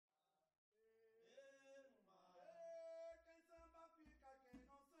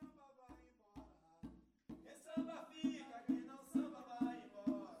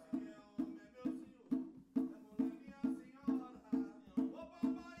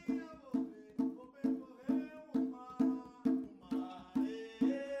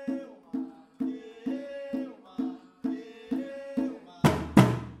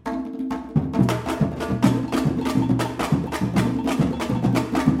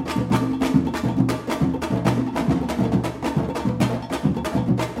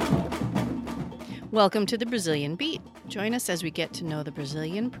Welcome to the Brazilian Beat. Join us as we get to know the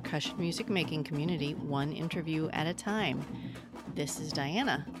Brazilian percussion music making community one interview at a time. This is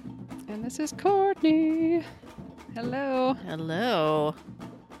Diana. And this is Courtney. Hello. Hello.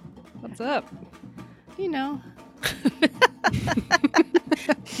 What's up? You know.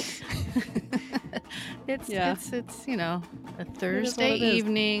 It's you know, a Thursday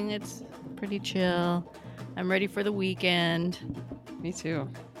evening. It's pretty chill. I'm ready for the weekend. Me too.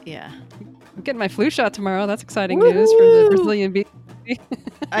 Yeah. I'm getting my flu shot tomorrow. That's exciting news for the Brazilian Beat.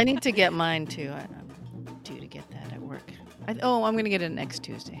 I need to get mine too. I'm due to get that at work. I'm going to get it next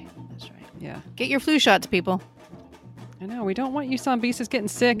Tuesday. That's right. Yeah. Get your flu shots, people. I know. We don't want you Sambistas getting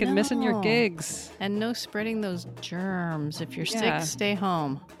sick and missing your gigs. And no spreading those germs. If you're sick, stay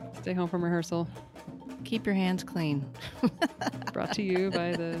home. Stay home from rehearsal. Keep your hands clean. Brought to you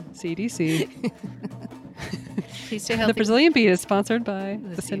by the CDC. Please stay healthy. The Brazilian Beat is sponsored by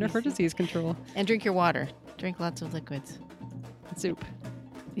the Center CDC. for Disease Control. And drink your water. Drink lots of liquids. And soup.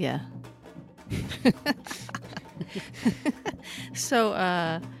 Yeah.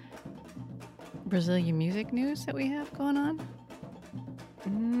 So, Brazilian music news that we have going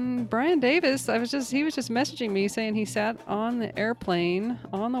on? Brian Davis, he was just messaging me saying he sat on the airplane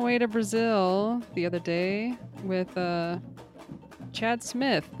on the way to Brazil the other day with Chad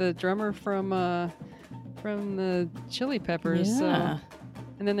Smith, the drummer from the Chili Peppers. Yeah.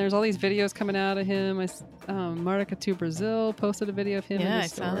 And then there's all these videos coming out of him. Martica to Brazil posted a video of him in the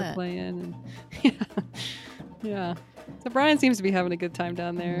store playing. And yeah. So Brian seems to be having a good time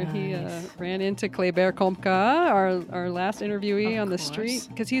down there. Nice. He ran into Kleber Komka, our last interviewee on the street,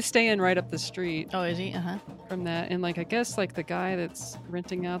 because he's staying right up the street. Oh, is he? From that, and I guess the guy that's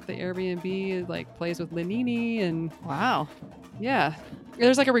renting out the Airbnb plays with Lenini, and wow, yeah,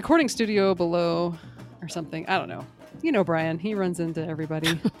 there's a recording studio below or something. I don't know. You know Brian, he runs into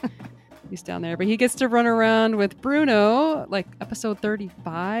everybody. He's down there, but he gets to run around with Bruno, episode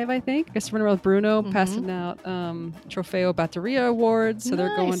 35, I think. Gets to run around with Bruno, passing out Trofeo Bateria awards. So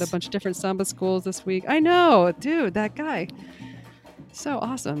they're going to a bunch of different samba schools this week. I know, dude, that guy. So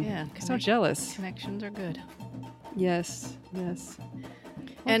awesome. Yeah. So jealous. Connections are good. Yes. Okay,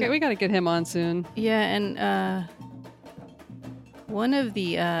 And we got to get him on soon. Yeah, and one of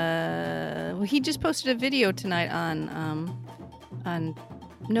the he just posted a video tonight on.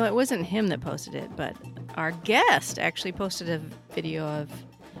 No, it wasn't him that posted it, but our guest actually posted a video of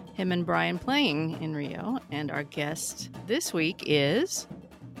him and Brian playing in Rio. And our guest this week is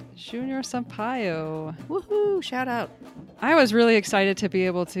Junior Sampaio. Woohoo! Shout out. I was really excited to be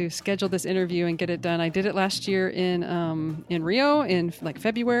able to schedule this interview and get it done. I did it last year in Rio in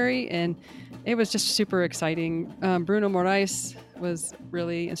February, and it was just super exciting. Bruno Moraes was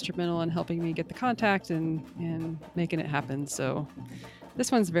really instrumental in helping me get the contact and making it happen. So this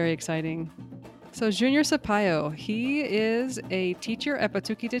one's very exciting. So Junior Sampaio, he is a teacher at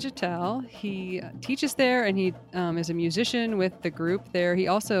Batuque Digital. He teaches there, and he is a musician with the group there. He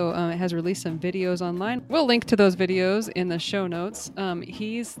also has released some videos online. We'll link to those videos in the show notes.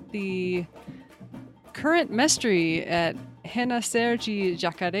 He's the current Mestre at Renascer de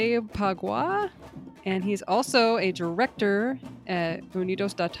Jacarepaguá, and he's also a director at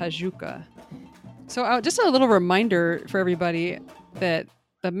Unidos da Tijuca. So just a little reminder for everybody that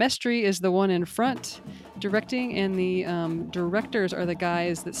the Mestre is the one in front directing, and the directors are the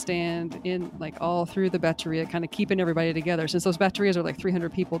guys that stand in all through the batteria, kind of keeping everybody together. Since those batterias are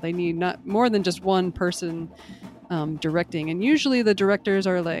 300 people, they need not more than just one person directing. And usually the directors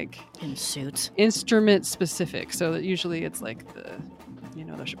are in suits, instrument specific. So that usually it's the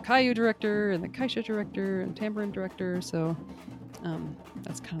Sampaio director and the Caixa director and tambourine director. So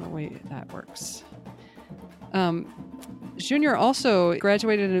that's kind of the way that works. Junior also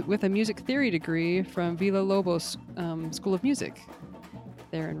graduated with a music theory degree from Villa Lobos School of Music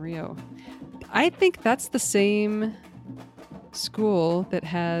there in Rio. I think that's the same school that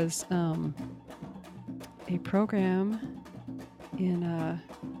has a program in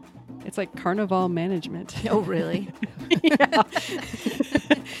it's Carnival management. Oh, really? Yeah.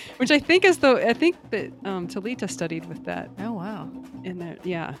 Which I think that Talita studied with that. Oh, wow. In there,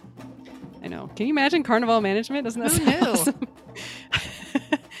 yeah. I know. Can you imagine Carnival management? Doesn't that sound awesome?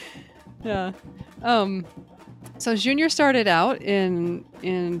 Yeah. So Junior started out in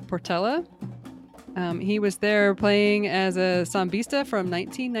Portela. He was there playing as a sambista from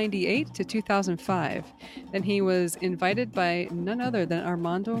 1998 to 2005. Then he was invited by none other than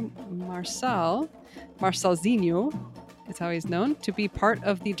Armando Marçalzinho, is how he's known, to be part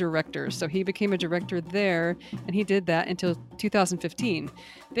of the directors. So he became a director there, and he did that until 2015.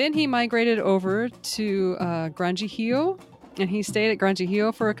 Then he migrated over to Grande Rio and he stayed at Grande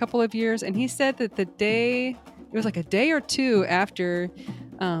Rio for a couple of years. And he said that it was like a day or two after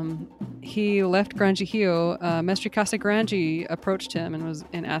he left Grande Rio, Mestre Casagrande approached him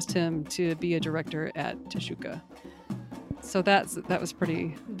and asked him to be a director at Tijuca. So that was a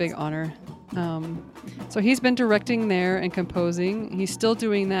pretty big honor. So he's been directing there and composing. He's still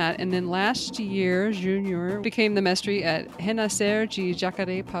doing that. And then last year, Junior became the mestre at Renascer de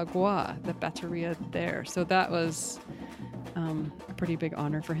Jacarepaguá, the bateria there. So that was a pretty big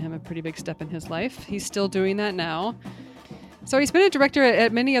honor for him, a pretty big step in his life. He's still doing that now. So he's been a director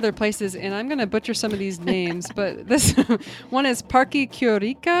at many other places, and I'm going to butcher some of these names, but this one is Parque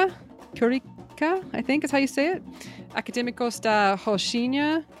Curica, I think is how you say it. Acadêmicos da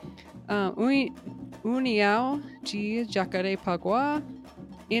Rocinha, União de Jacarepaguá,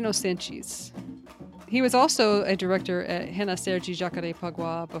 Inocentes. He was also a director at Renascer de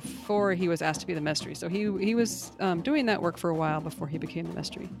Jacarepaguá before he was asked to be the mestre. So he was doing that work for a while before he became the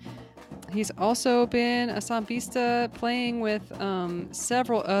mestre. He's also been a sambista playing with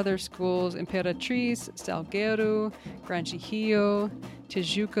several other schools, Imperatriz, Salgueiro, Grande Rio,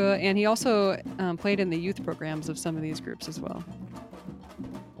 Tijuca, and he also played in the youth programs of some of these groups as well.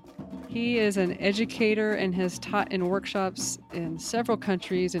 He is an educator and has taught in workshops in several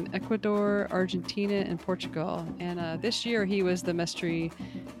countries in Ecuador, Argentina, and Portugal. And this year he was the mestre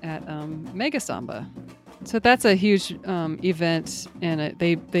at Mega Samba. So that's a huge event, and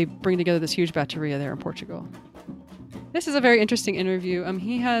they bring together this huge bateria there in Portugal. This is a very interesting interview.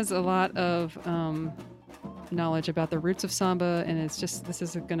 He has a lot of knowledge about the roots of samba, and this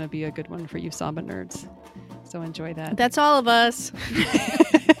is going to be a good one for you samba nerds. So enjoy that. That's all of us.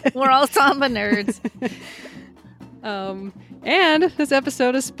 We're all samba nerds. And this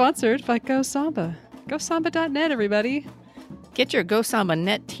episode is sponsored by Go Samba. GoSamba.net, everybody. Get your Go Samba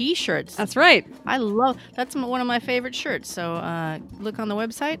Net t-shirts. That's right. That's one of my favorite shirts. So look on the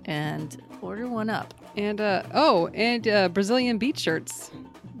website and order one up. And Brazilian beach shirts.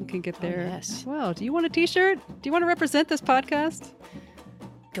 You can get there as well. Do you want a t-shirt? Do you want to represent this podcast?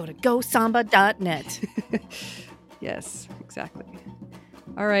 Go to GoSamba.net. Yes, exactly.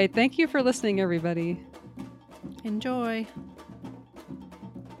 All right. Thank you for listening, everybody. Enjoy.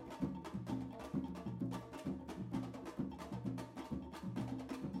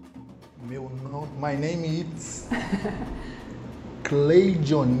 My name is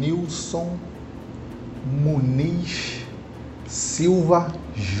Cleidionilson Muniz Silva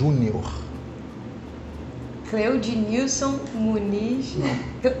Júnior. Cleidionilson Muniz.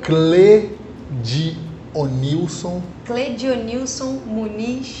 Cleidionilson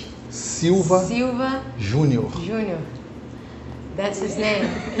Muniz Silva Júnior. That's his name.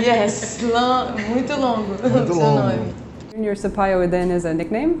 Yes, muito longo. Muito longo. Junior Sampaio then is a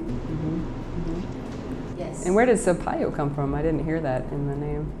nickname? Yes. And where did Sampaio come from? I didn't hear that in the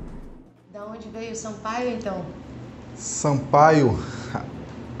name. Da onde veio Sampaio, então? Sampaio,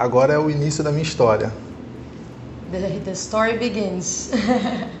 agora é o início da minha história. The story begins.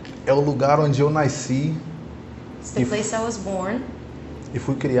 É o lugar onde eu nasci. It's the place I was born. E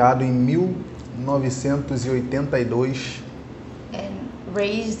fui criado em 1982. And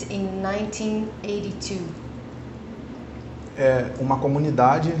raised in 1982. É uma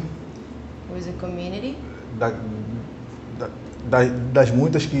comunidade. It was a community. Das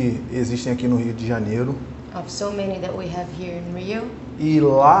muitas que existem aqui no Rio de Janeiro. Of so many that we have here in Rio. E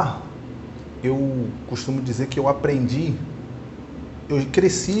lá eu costumo dizer que eu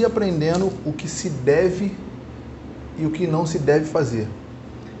cresci aprendendo o que se deve e o que não se deve fazer.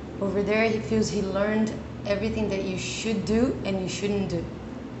 Over there he feels he learned everything that you should do and you shouldn't do.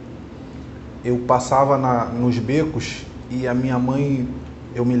 Eu passava nos becos e a minha mãe,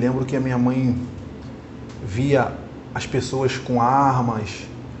 eu me lembro que a minha mãe via as pessoas com armas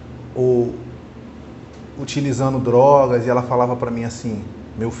ou utilizando drogas e ela falava para mim assim: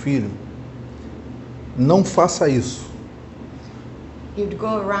 meu filho, não faça isso. He would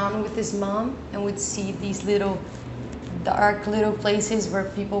go around with his mom and would see these dark little places where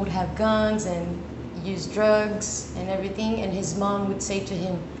people would have guns and use drugs and everything, and his mom would say to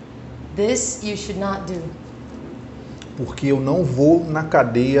him, this you should not do. Porque eu não vou na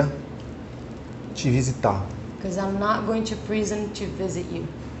cadeia te visitar. Because I'm not going to prison to visit you.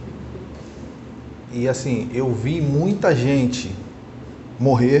 E assim, eu vi muita gente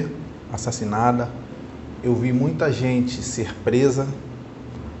morrer, assassinada. Eu vi muita gente ser presa.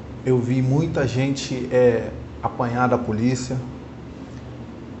 Eu vi muita gente apanhar da polícia.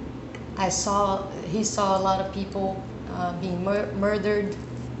 He saw a lot of people being murdered,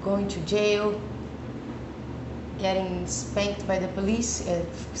 going to jail, getting spanked by the police.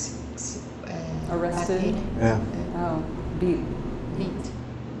 Arrested? É. Oh. Beat. Beat.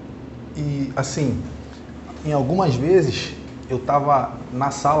 E assim, em algumas vezes eu estava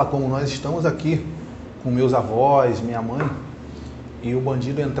na sala, como nós estamos aqui, com meus avós, minha mãe, e o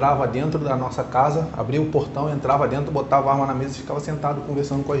bandido entrava dentro da nossa casa, abria o portão, entrava dentro, botava a arma na mesa e ficava sentado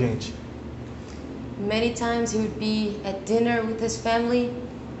conversando com a gente. Many times he would be at dinner with his family,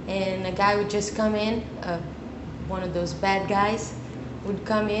 and a guy would just come in, one of those bad guys, would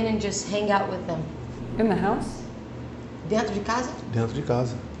come in and just hang out with them. In the house? Dentro de casa? Dentro de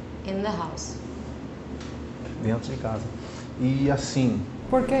casa. In the house. Dentro de casa. E assim,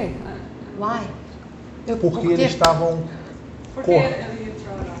 Por quê? Why? porque eles estavam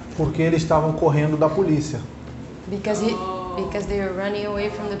porque eles estavam correndo da polícia. Because they were running away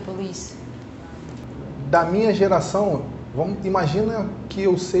from the police. Da minha geração, imagina que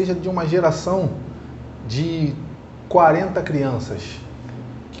eu seja de uma geração de 40 crianças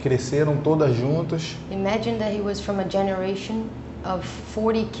que cresceram todas juntas. Imagine that he was from a generation of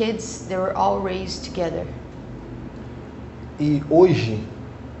 40 kids that were all raised together. E hoje,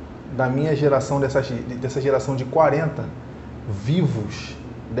 da minha geração, dessa geração de 40, vivos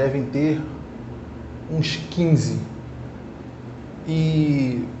devem ter uns 15.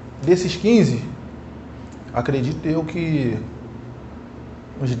 E desses 15, acredito eu que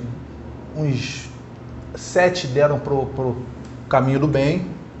uns 7 deram pro caminho do bem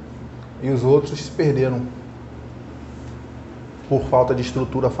e os outros se perderam por falta de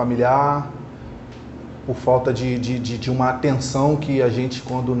estrutura familiar, por falta de uma atenção que a gente,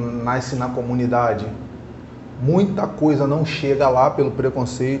 quando nasce na comunidade, muita coisa não chega lá pelo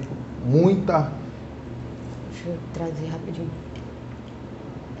preconceito, muita... Deixa eu traduzir rapidinho.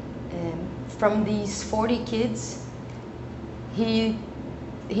 From these 40 kids, he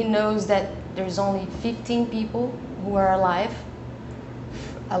knows that there's only 15 people who are alive,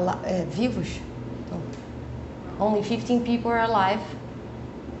 vivos. Only 15 people are alive,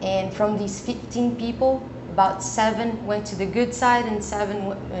 and from these 15 people, about 7 went to the good side and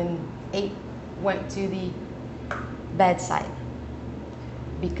 8 went to the bad side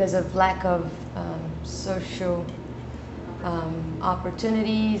because of lack of social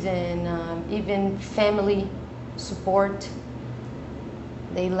opportunities and even family support.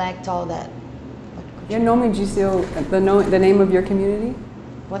 They lacked all that. E o nome de the name of your community?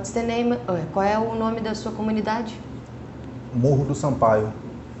 What's the name? Qual é o nome da sua comunidade? Morro do Sampaio.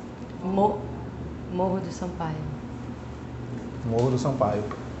 Morro do Sampaio. Morro do Sampaio.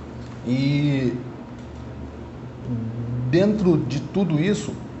 E dentro de tudo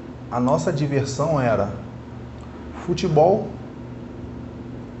isso, a nossa diversão era futebol,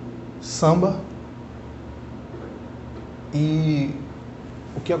 samba e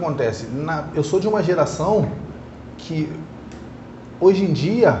o que acontece? Eu sou de uma geração que hoje em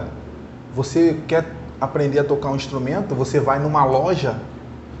dia você quer aprender a tocar um instrumento, você vai numa loja,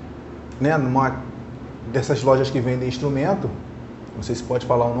 né, numa dessas lojas que vendem instrumento, não sei se pode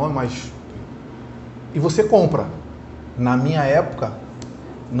falar o nome, mas e você compra. Na minha época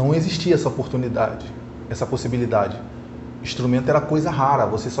não existia essa oportunidade, essa possibilidade. Instrumento era coisa rara,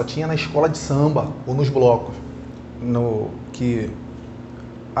 você só tinha na escola de samba ou nos blocos. Que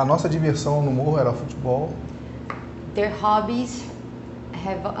a nossa diversão no morro era futebol. Their hobbies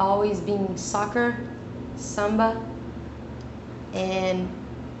have always been soccer, samba, and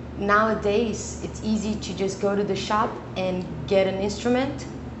nowadays it's easy to just go to the shop and get an instrument,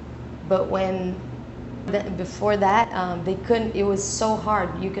 but before that they couldn't. It was so hard.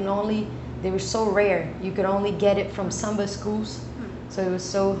 They were so rare. You could only get it from samba schools, so it was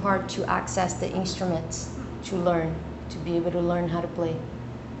so hard to access the instruments to be able to learn how to play.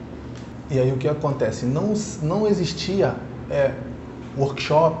 E aí o que acontece? Não existia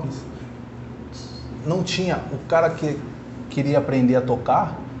workshops, não tinha. O cara que queria aprender a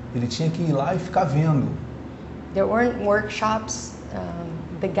tocar, ele tinha que ir lá e ficar vendo. There weren't workshops.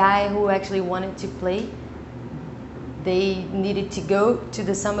 The guy who actually wanted to play, they needed to go to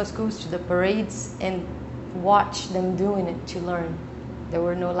the samba schools, to the parades, and watch them doing it to learn. There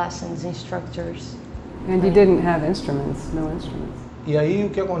were no lessons, instructors. And you didn't have instruments, no instruments. E aí o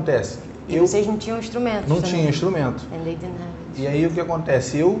que acontece? Vocês não tinham instrumentos. Não tinha instrumento. And they didn't have it. E aí o que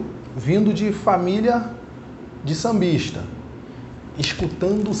acontece? Eu, vindo de família de sambista,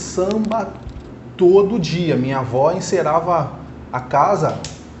 escutando samba todo dia. Minha avó encerava a casa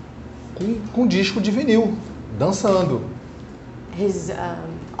com disco de vinil, dançando. His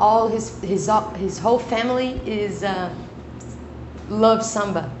whole family loves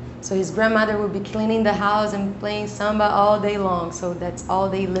samba. So his grandmother would be cleaning the house and playing samba all day long. So that's all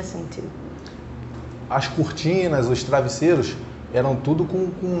they listened to. As cortinas, os travesseiros eram tudo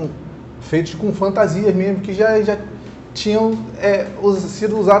feitos com fantasias mesmo, que já tinham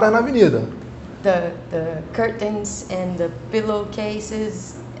sido usadas na avenida. The curtains and the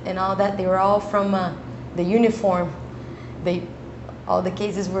pillowcases and all that, they were all from the uniform. All the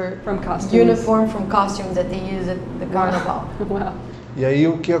cases were From costumes. uniform from costumes that they use at the carnival. Wow. E aí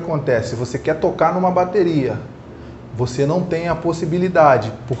o que acontece? Você quer tocar numa bateria, você não tem a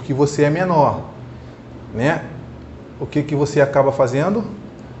possibilidade, porque você é menor, né? O que você acaba fazendo?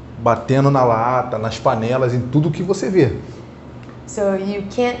 Batendo na lata, nas panelas, em tudo que você vê. So you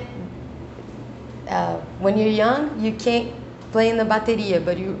can't, when you're young, you can't play in the bateria,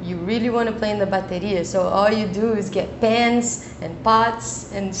 but you really want to play in the bateria. So all you do is get pans and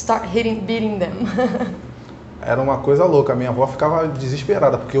pots and start beating them. Era uma coisa louca, minha avó ficava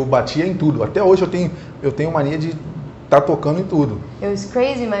desesperada, porque eu batia em tudo. Até hoje eu tenho mania de estar tocando em tudo. It was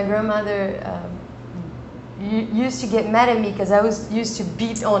crazy. My grandmother used to get mad at me because I was used to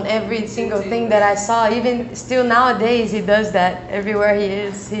beat on every single thing that I saw. Even still nowadays, he does that. Everywhere he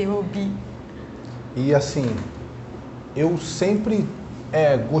is, he will beat. E assim, eu sempre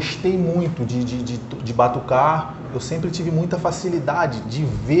gostei muito de batucar, eu sempre tive muita facilidade de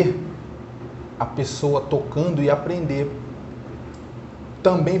ver a pessoa tocando e aprender.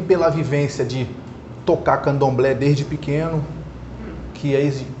 Também pela vivência de tocar candomblé desde pequeno, que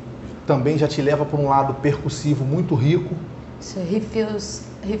aí também já te leva para um lado percussivo muito rico. So he feels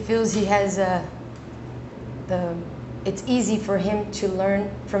he has it's easy for him to learn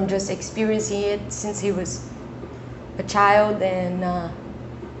from just experiencing it since he was a child, and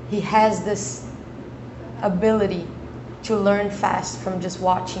he has this ability to learn fast from just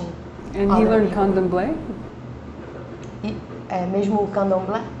watching. And he learned candomblé? Mesmo o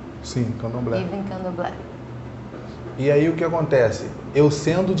candomblé? Sim, candomblé. Even candomblé. E aí o que acontece?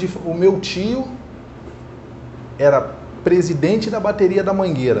 O meu tio era presidente da bateria da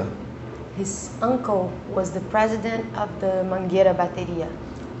Mangueira. His uncle was the president of the Mangueira bateria.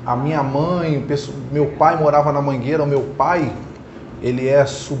 A minha mãe, meu pai morava na Mangueira. O meu pai, ele é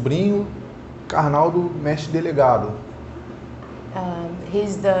sobrinho carnal do mestre delegado.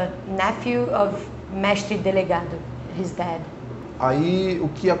 He's the nephew of Mestre delegado, his dad. Aí o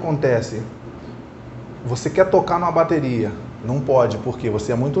que acontece? Você quer tocar numa bateria? Não pode, porque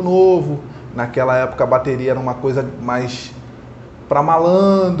você é muito novo. Naquela época a bateria era uma coisa mais para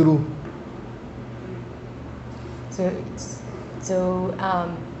malandro. So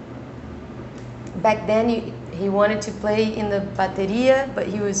back then he wanted to play in the bateria, but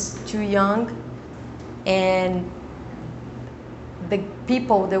he was too young, and the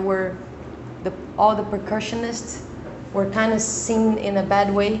people that were all the percussionists were kind of seen in a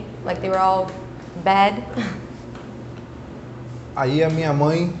bad way, like they were all bad. Aí a minha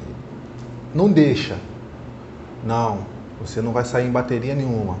mãe não deixa. Não, você não vai sair em bateria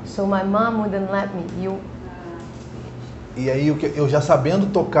nenhuma. So my mom wouldn't let me. E aí eu já sabendo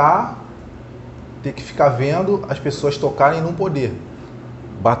tocar, ter que ficar vendo as pessoas tocarem e não poder.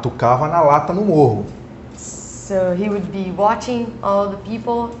 Batucava na lata no morro. So he would be watching all the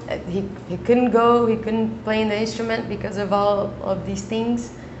people. He couldn't go, he couldn't play the instrument because of all of these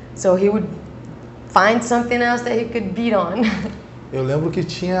things. So he would find something else that he could beat on. Eu lembro que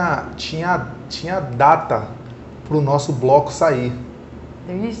tinha data para o nosso bloco sair.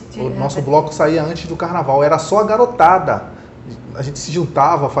 O nosso bloco saía antes do carnaval, era só a garotada. A gente se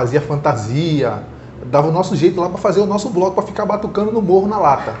juntava, fazia fantasia, dava o nosso jeito lá para fazer o nosso bloco, para ficar batucando no morro na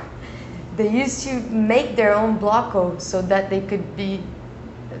lata. They used to make their own bloco so that they could be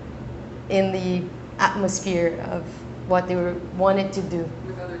in the atmosphere of what they wanted to do.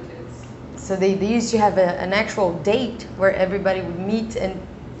 With other kids. So they used to have an actual date where everybody would meet and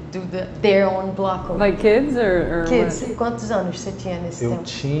do their own bloco. Like kids or Kids. what? Quantos anos você tinha nesse Eu tempo?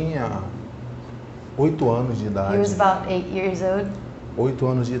 tinha 8 anos de idade. He was about 8 years old. 8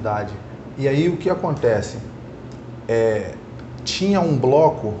 anos de idade. E aí o que acontece? Tinha um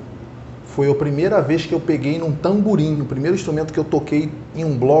bloco, foi a primeira vez que eu peguei num tamborim. O primeiro instrumento que eu toquei em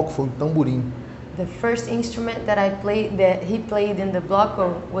um bloco foi o tamborim. The first instrument that he played in the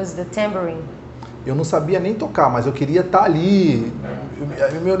bloco was the tambourine. Eu não sabia nem tocar, mas eu queria estar ali.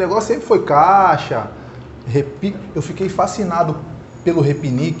 Meu negócio sempre foi caixa, eu fiquei fascinado pelo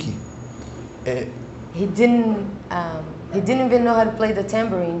repinique. He didn't even know how to play the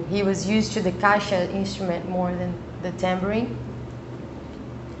tambourine. He was used to the caixa instrument more than the tambourine.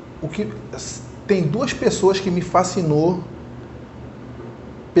 Tem duas pessoas que me fascinou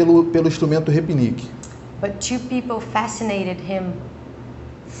pelo instrumento repinique. But two people fascinated him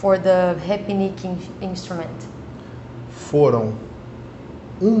for the repinique instrument. Foram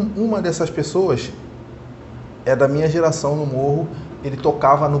uma dessas pessoas é da minha geração no morro. Ele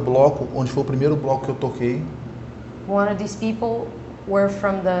tocava no bloco, onde foi o primeiro bloco que eu toquei. one of these people were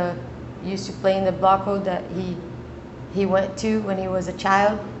from the used to play in the bloco that he went to when he was a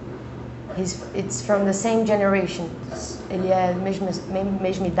child. It's from the same generation. Ele é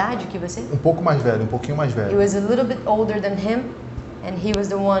mesma idade que você? Um pouco mais velho, um pouquinho mais He velho. was a little bit older than him, and he was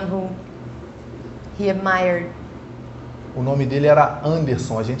the one who he admired. O nome dele era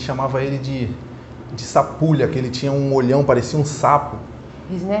Anderson, a gente chamava ele de sapulha, que ele tinha um olhão, parecia um sapo.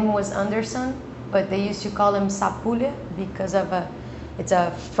 His name was Anderson, but they used to call him Sapulha because of it's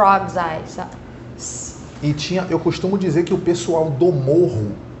a frog's eye. E eu costumo dizer que o pessoal do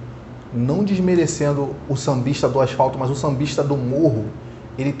morro, não desmerecendo o sambista do asfalto, mas o sambista do morro,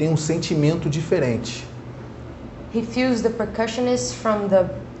 ele tem um sentimento diferente. He feels the percussionists from the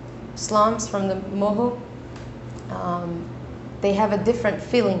slums, from the morro. They have a different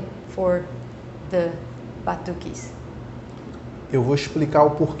feeling for the batuques. Eu vou explicar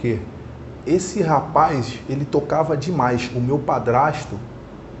o porquê. Esse rapaz, ele tocava demais. O meu padrasto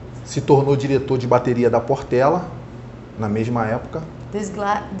se tornou diretor de bateria da Portela, na mesma época. This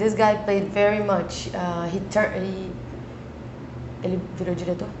guy played very much. Ele virou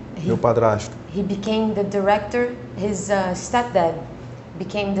diretor? Meu padrasto. He became the director. His stepdad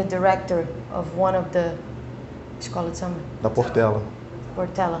became the director of one of the escola de samba. Da Portela.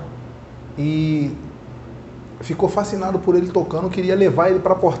 Portela. E ficou fascinado por ele tocando, queria levar ele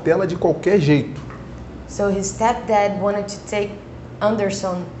para Portela de qualquer jeito. So his stepdad wanted to take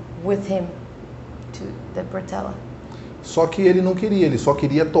Anderson with him to the Portela. Só que ele não queria, ele só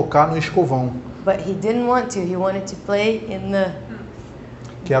queria tocar no Escovão. But he didn't want to. He wanted to play in the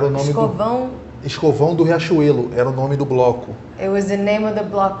Que era o nome Escovão. Escovão do Riachuelo, era o nome do bloco. It was the name of the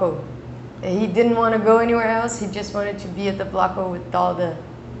bloco. He didn't want to go anywhere else. He just wanted to be at the bloco with all the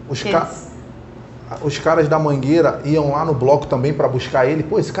kids. Os caras da Mangueira iam lá no bloco também para buscar ele.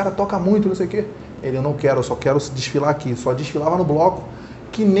 Pô, esse cara toca muito, não sei o quê. Ele, eu não quero, eu só quero desfilar aqui. Só desfilava no bloco,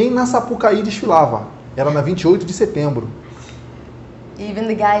 que nem na Sapucaí desfilava. Era na 28 de setembro. Even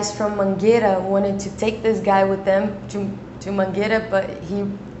the guys from Mangueira wanted to take this guy with them to Mangueira, but he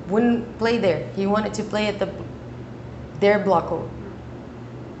wouldn't play there. He wanted to play at their bloco.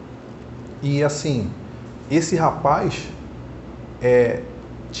 E assim, esse rapaz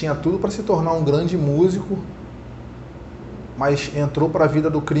tinha tudo para se tornar um grande músico, mas entrou para a vida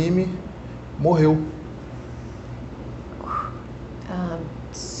do crime, morreu.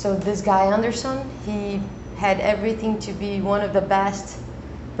 So this guy Anderson, he had everything to be one of the best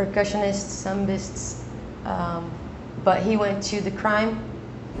percussionists, sambists, but he went to the crime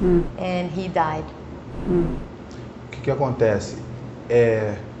and he died. O que acontece?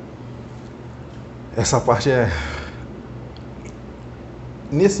 Essa parte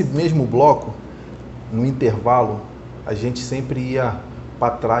Nesse mesmo bloco, no intervalo, a gente sempre ia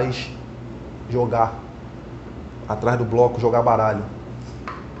para trás jogar. Atrás do bloco, jogar baralho.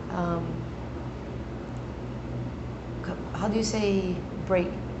 How do you say break?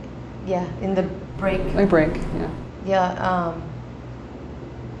 Yeah, in the break. Like break, yeah. Yeah.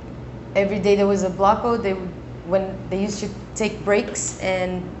 Every day there was a bloco. When they used to take breaks,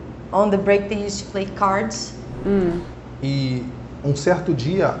 and on the break they used to play cards. E um certo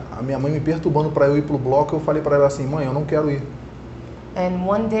dia, a minha mãe me perturbando para eu ir pro bloco, eu falei para ela assim, mãe, eu não quero ir. And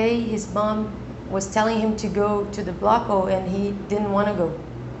one day his mom was telling him to go to the bloco, and he didn't want to go.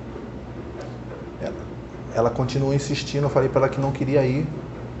 Ela continuou insistindo, eu falei para ela que não queria ir.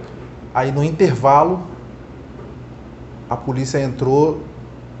 Aí no intervalo, a polícia entrou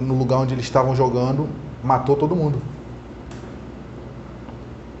no lugar onde eles estavam jogando, matou todo mundo.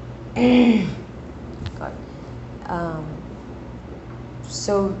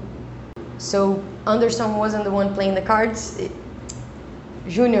 So Anderson wasn't the one playing the cards.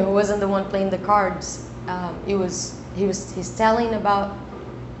 Junior wasn't the one playing the cards. He's telling about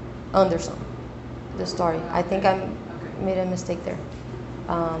Anderson, the story. I think I made a mistake there.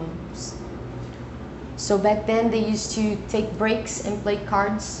 So back then they used to take breaks and play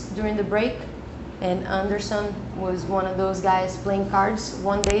cards during the break, and Anderson was one of those guys playing cards.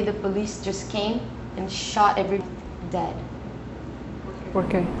 One day the police just came and shot everybody dead. Por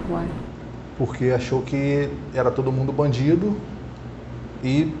quê? Why? Porque achou que era todo mundo bandido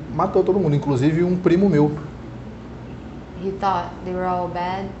e matou todo mundo, inclusive um primo meu. He thought they were all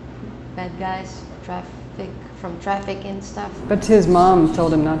bad guys, from traffic and stuff. But his mom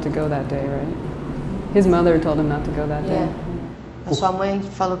told him not to go that day, right? His mother told him not to go that day. A sua mãe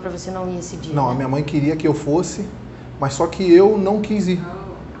falou para você não ir esse dia. Não, né? a minha mãe queria que eu fosse, mas só que eu não quis ir.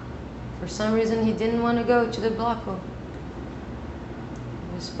 For some reason he didn't want to go to the bloco.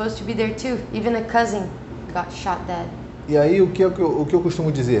 He was supposed to be there too. Even a cousin got shot dead. E aí o que eu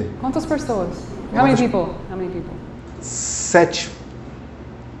costumo dizer? Quantas pessoas? How many people? How many people? 7.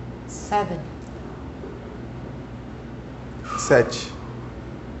 7.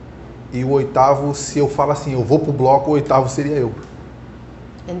 E o oitavo, se eu falo assim, eu vou pro bloco, o oitavo seria eu.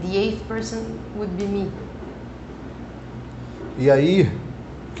 And the 8th person would be me. E aí,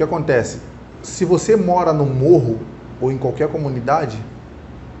 o que acontece? Se você mora no morro ou em qualquer comunidade,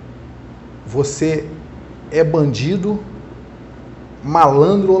 você é bandido,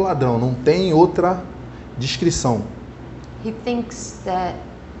 malandro ou ladrão, não tem outra descrição. He thinks that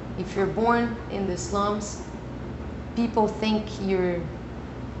if you're born in the slums, people think you're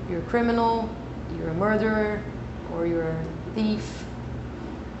a criminal, you're a murderer, or you're a thief.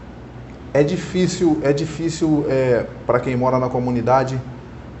 É difícil para quem mora na comunidade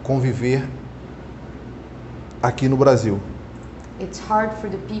conviver aqui no Brasil. It's hard for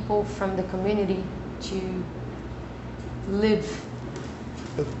the people from the community to live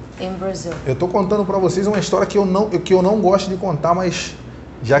in Brazil. Eu estou contando para vocês uma história que eu não gosto de contar, mas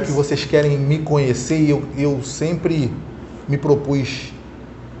já que vocês querem me conhecer e eu sempre me propus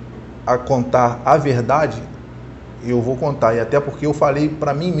a contar a verdade, eu vou contar. E até porque eu falei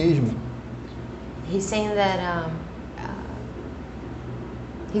para mim mesmo. He's saying that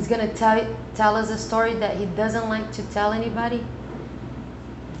he's going to tell us a story that he doesn't like to tell anybody,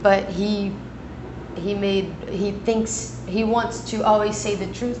 but he thinks he wants to always say the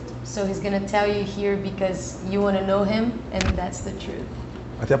truth, so he's going to tell you here because you want to know him, and that's the truth.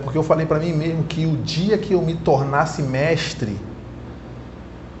 Até porque eu falei para mim mesmo que o dia que eu me tornasse mestre,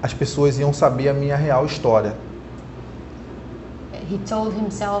 as pessoas iam saber a minha real história. He told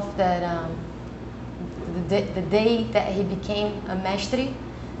himself that the day that he became a mestre,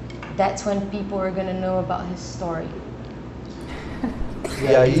 that's when people are going to know about his story.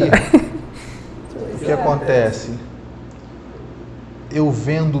 E aí, o que acontece? Eu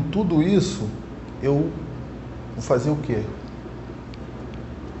vendo tudo isso, eu vou fazer o quê?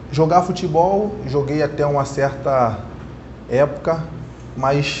 Jogar futebol, joguei até uma certa época,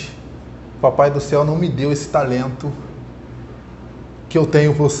 mas Papai do Céu não me deu esse talento que eu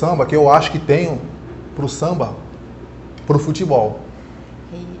tenho pro samba, que eu acho que tenho pro samba, pro futebol.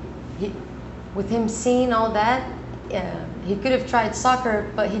 With him seeing all that, he could have tried soccer,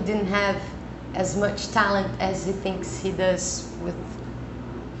 but he didn't have as much talent as he thinks he does with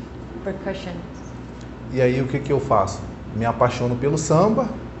percussion. E aí o que eu faço? Me apaixono pelo samba,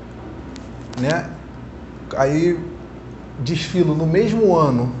 né? Aí desfilo no mesmo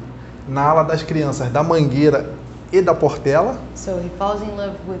ano na ala das crianças da Mangueira e da Portela. So he falls in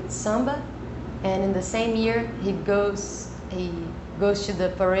love with samba, and in the same year he goes to the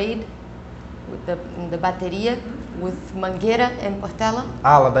parade in the bateria with Mangueira and Portela.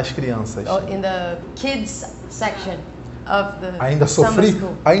 Ala das crianças. In the kids section of the Ainda samba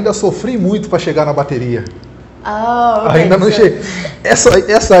school. Ainda sofri muito para chegar na bateria. Oh, okay. Ainda não cheguei.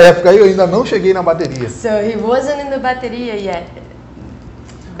 Essa época aí eu ainda não cheguei na bateria. So he wasn't in the bateria yet.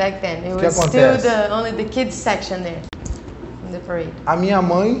 Back then, it was still only the kids section there in the parade. A minha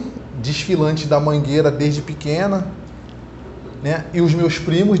mãe, desfilante da Mangueira desde pequena, né? E os meus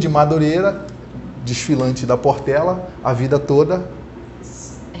primos de Madureira, desfilante da Portela a vida toda.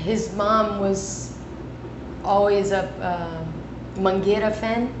 His mom was always a Mangueira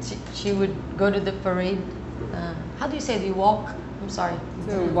fan. She would go to the parade. How do you say they walk? I'm sorry.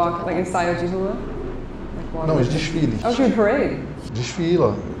 So walk like ensaio de rua? Não, os desfiles. Oh, she would parade.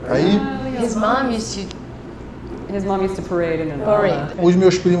 Desfila. Aí his mom used to parade in an parade. Os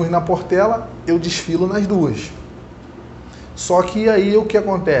meus primos na Portela, eu desfilo nas duas. Só que aí o que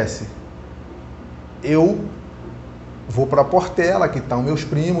acontece? Eu vou para Portela, que estão meus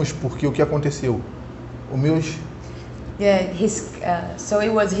primos, porque o que aconteceu? Os meus so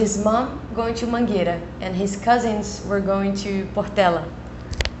it was his mom going to Mangueira and his cousins were going to Portela.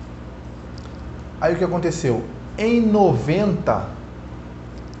 Aí o que aconteceu? Em 90,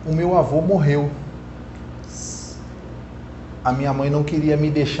 o meu avô morreu. A minha mãe não queria me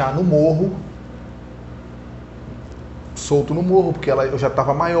deixar no morro, solto no morro, porque eu já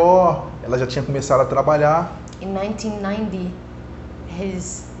estava maior, ela já tinha começado a trabalhar. In 1990,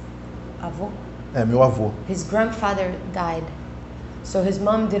 his avô? Meu avô. His grandfather died. So his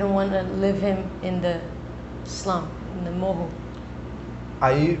mom didn't want to leave him in the slum, in the morro.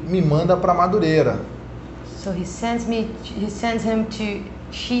 Aí me manda para Madureira. So she sends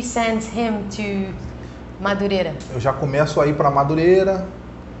him to Madureira. Eu já começo a ir para Madureira,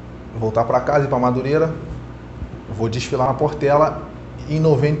 voltar para casa e para Madureira. Eu vou desfilar na Portela em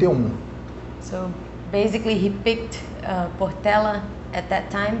 91. So basically he picked Portela at that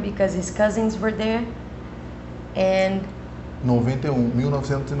time because his cousins were there. And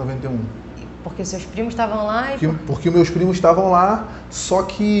 1991. Porque seus primos estavam lá Porque meus primos estavam lá, só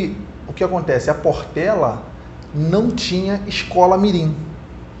que o que acontece? A Portela não tinha escola mirim.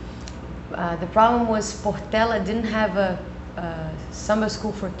 The problem was Portela didn't have a summer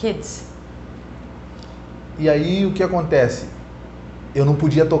school for kids. E aí o que acontece? Eu não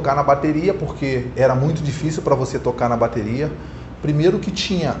podia tocar na bateria porque era muito difícil para você tocar na bateria. Primeiro que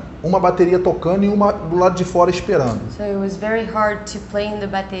tinha uma bateria tocando e uma do lado de fora esperando. So it was very hard to play in the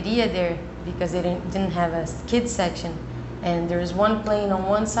bateria there because they didn't have a kids section, and there was one playing on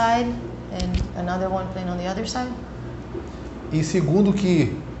one side and another one playing on the other side. E segundo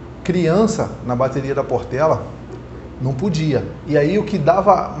que criança na bateria da Portela não podia. E aí o que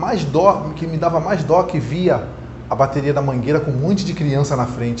dava mais dó, que me dava mais dó, que via a bateria da Mangueira com um monte de criança na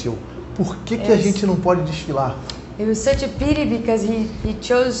frente. Por que a gente não pode desfilar? It was such a pity because he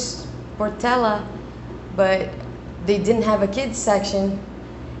chose Portela, but they didn't have a kids section,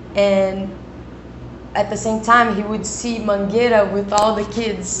 and at the same time he would see Mangueira with all the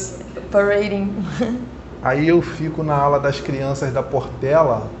kids parading. Aí eu fico na ala das crianças da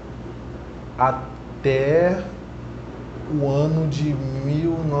Portela até o ano de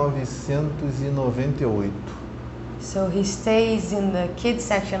 1998. So he stays in the kids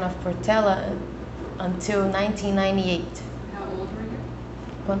section of Portela until 1998. How old were you?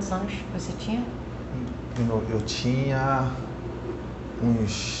 Quantos anos você tinha? Eu tinha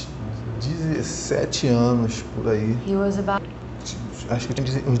uns 17 anos por aí. He was about Acho que eu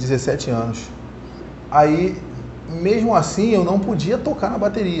tinha uns 17 anos. Aí, mesmo assim, eu não podia tocar na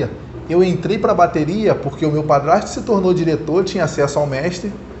bateria. Eu entrei para a bateria porque o meu padrasto se tornou diretor, tinha acesso ao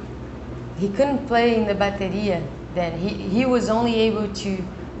mestre. He couldn't play in the bateria then. He was only able to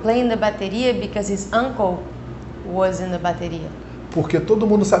play in the bateria because his uncle was in the bateria. Porque todo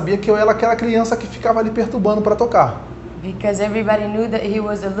mundo sabia que eu era aquela criança que ficava ali perturbando para tocar. Because everybody knew that he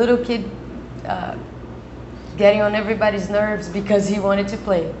was a little kid getting on everybody's nerves because he wanted to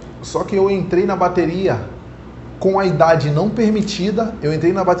play. Só que eu entrei na bateria com a idade não permitida. Eu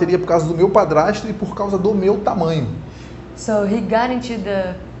entrei na bateria por causa do meu padrasto e por causa do meu tamanho. So he got into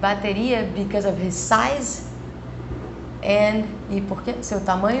the bateria because of his size and e por quê? Seu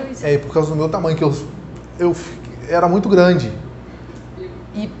tamanho? É, por causa do meu tamanho, que eu era muito grande.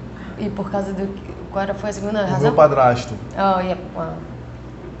 E por causa do qual foi a segunda O razão? meu padrasto. Oh, yeah. Wow.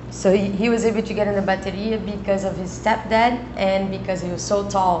 So he was able to get in the bateria because of his stepdad and because he was so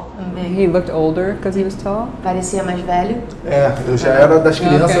tall and big. He looked older because he was tall? Parecia mais velho. É, eu já era das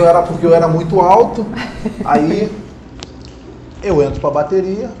crianças, Okay. eu era porque eu era muito alto. Aí eu entro para a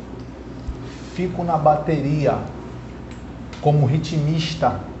bateria, fico na bateria como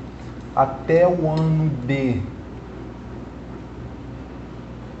ritmista até o ano de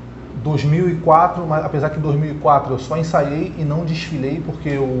 2004, mas apesar que em 2004 eu só ensaiei e não desfilei porque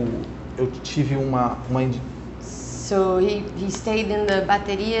eu tive uma So he stayed in the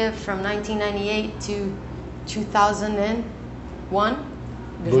bateria from 1998 to 2001.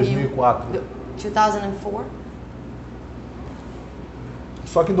 2004. 2004.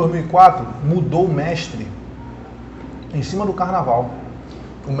 Só que em 2004 mudou o mestre em cima do carnaval.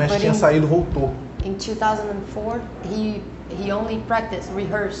 O mestre tinha saído, voltou. In 2004, he only practiced,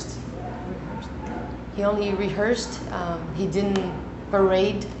 rehearsed. He only rehearsed. He didn't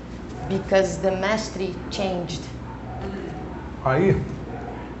parade because the mestre changed. Aí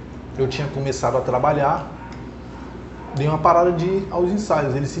eu tinha começado a trabalhar, dei uma parada de ir aos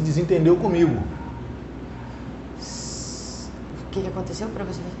ensaios. Ele se desentendeu comigo. O que aconteceu para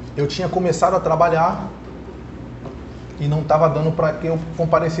você? Eu tinha começado a trabalhar e não estava dando para que eu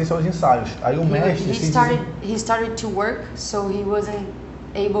comparecesse aos ensaios. Aí o mestre he started to work, so he wasn't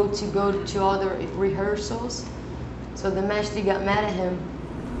able to go to all the rehearsals. So the mestre got mad at him.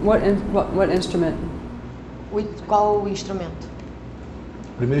 What instrument? Qual o instrumento?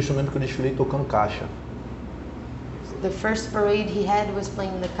 O primeiro instrumento que eu desfilei tocando caixa. The first parade he had was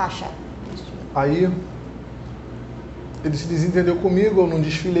playing the caixa instrument. Aí ele se desentendeu comigo, eu não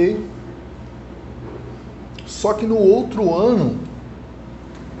desfilei. Só que no outro ano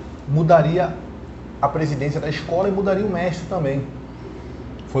mudaria a presidência da escola e mudaria o mestre também.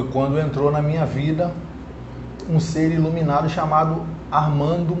 Foi quando entrou na minha vida um ser iluminado chamado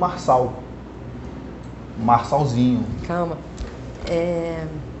Armando Marçal. Marçalzinho. Calma.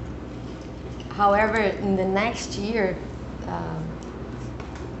 However, in the next year,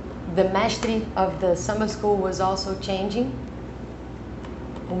 the mestre of the summer school was also changing.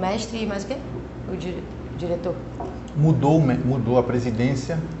 O mestre, mais o quê? O diretor. Mudou a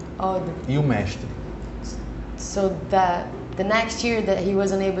presidência Oh, e o mestre. so the next year that he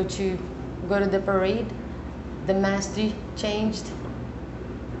wasn't able to go to the parade, the mestre changed.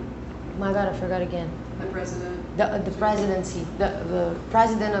 my God, I forgot again. The president. The presidency. The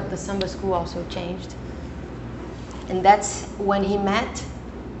president of the samba school also changed. And that's when he met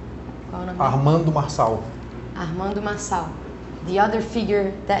Armando Marçal. Armando Marçal, the other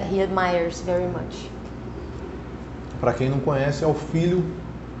figure that he admires very much. Para quem não conhece, é o filho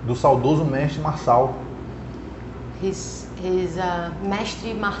do saudoso Mestre Marçal. He's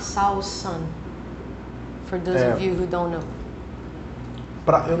Mestre Marçal's son, for those of you who don't know.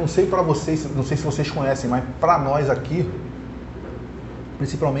 Eu não sei para vocês, não sei se vocês conhecem, mas para nós aqui,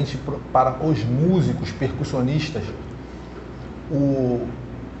 principalmente para os músicos, percussionistas, o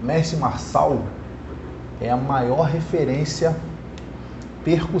Mestre Marçal é a maior referência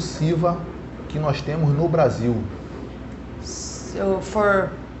percussiva que nós temos no Brasil. So for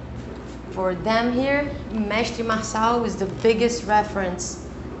them here, Mestre Marçal is the biggest reference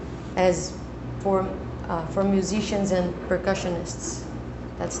as for musicians and percussionists.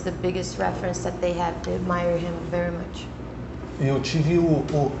 That's the biggest reference that they have. They admire him very much. Eu tive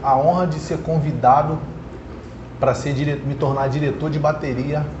a honra de ser convidado para me tornar diretor de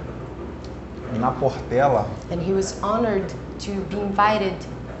bateria na Portela. And he was honored to be invited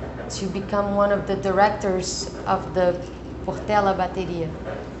to become one of the directors of the Portela Bateria.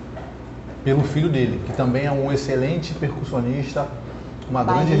 Pelo filho dele, que também é um excelente percussionista, uma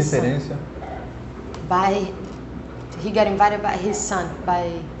grande referência. He got invited by his son,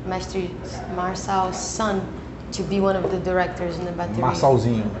 by Mestre Marçal's son, to be one of the directors in the bateria.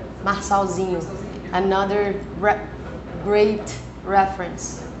 Marçalzinho. Another great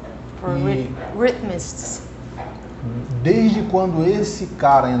reference for rhythmists. Desde quando esse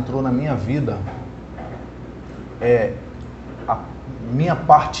cara entrou na minha vida, a minha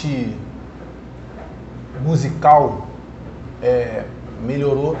parte musical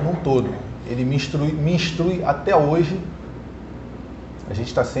melhorou num todo. Ele me instrui até hoje. A gente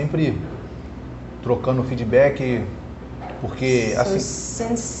está sempre trocando feedback, porque so assim.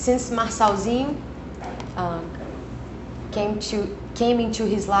 Since Marçalzinho came into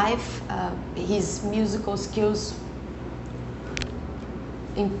his life, his musical skills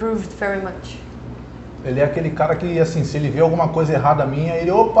improved very much. Ele é aquele cara que, assim, se ele vê alguma coisa errada minha,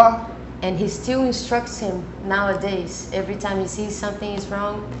 ele, opa! And he still instructs him nowadays. Every time he sees something is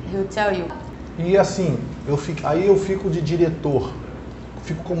wrong, he'll tell you. E assim, eu fico de diretor,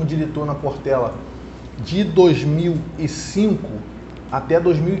 fico como diretor na Portela de 2005 até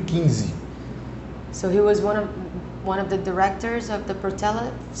 2015. So he was one of the directors of the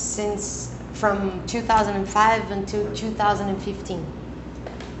Portela from 2005 until 2015.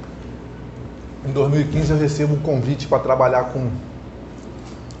 Em 2015 eu recebo um convite para trabalhar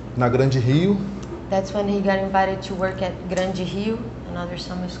na Grande Rio. That's when he got invited to work at Grande Rio, another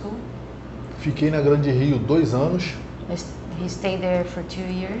summer school. Fiquei na Grande Rio 2 anos. He stayed there for 2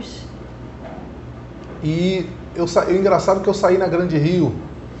 years. E engraçado que eu saí na Grande Rio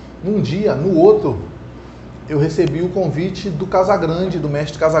num dia, no outro eu recebi o convite do Casagrande, do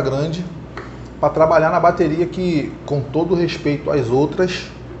Mestre Casagrande, para trabalhar na bateria que, com todo respeito às outras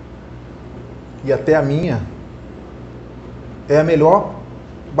e até a minha, é a melhor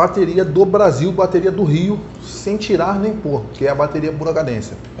bateria do Brasil, bateria do Rio, sem tirar nem pôr, que é a bateria pura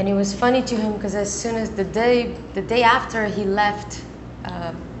cadência. And it was funny to him because as soon as the day after he left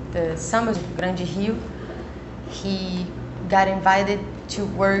the samba Grande Rio, he got invited to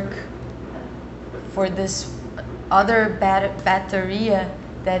work for this other bateria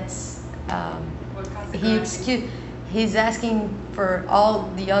that's he's asking for all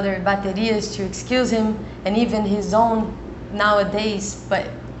the other baterias to excuse him and even his own nowadays, but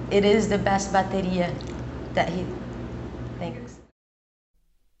it is the best bateria that he thinks.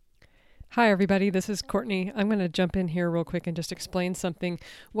 Hi, everybody. This is Courtney. I'm going to jump in here real quick and just explain something.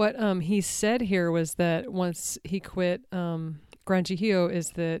 What he said here was that once he quit Grande Rio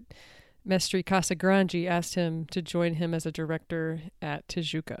is that Mestre Casagrande asked him to join him as a director at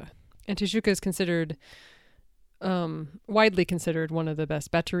Tijuca. And Tijuca is considered, widely considered, one of the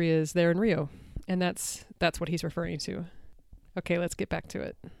best baterias there in Rio. And that's what he's referring to. Okay, let's get back to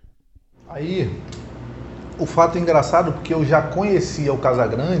it. Aí, o fato engraçado, porque eu já conhecia o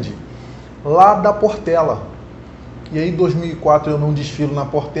Casagrande lá da Portela. E aí, em 2004, eu não desfilo na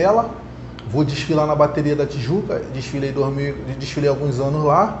Portela, vou desfilar na bateria da Tijuca, desfilei alguns anos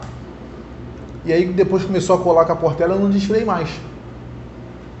lá. E aí, depois começou a colar com a Portela, eu não desfilei mais.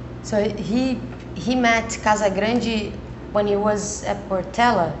 So he met Casagrande when he was at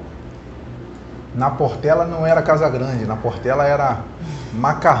Portela. Na Portela não era Casagrande, na Portela era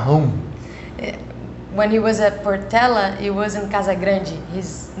Macarrão. When he was at Portela, he wasn't Casagrande.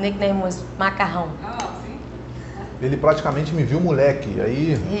 His nickname was Macarrão. Ele praticamente me viu moleque.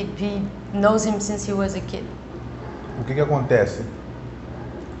 Aí, He knows him since he was a kid. o que acontece?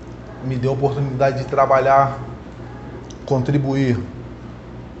 Me deu a oportunidade de trabalhar, contribuir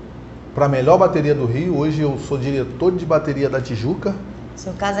para a melhor bateria do Rio. Hoje eu sou diretor de bateria da Tijuca.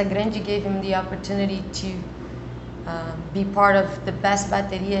 So Casa Grande gave him the opportunity to be part of the best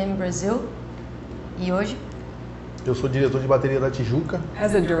bateria in Brazil. E hoje? Eu sou diretor de bateria da Tijuca.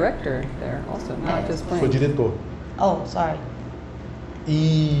 As a director there also, not just Sou playing. diretor. Oh, sorry.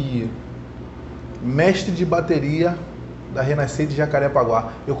 E mestre de bateria da Renascer de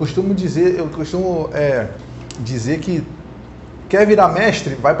Jacarepaguá. Eu costumo dizer que quer virar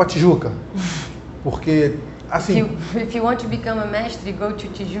mestre, vai para Tijuca. Porque assim, If you want to become a mestre, go to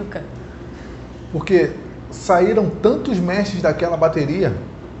Tijuca. porque saíram tantos mestres daquela bateria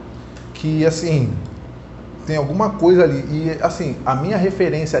que assim, tem alguma coisa ali. E assim, a minha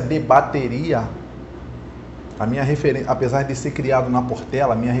referência de bateria, apesar de ser criado na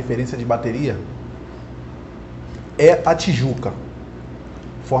Portela, a minha referência de bateria é a Tijuca.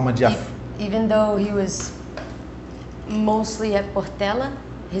 Forma de Even though he was mostly at Portela,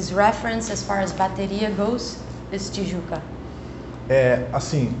 his reference as far as bateria goes is Tijuca.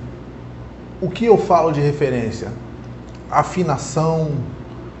 assim, o que eu falo de referência? Afinação,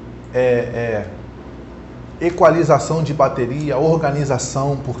 equalização de bateria,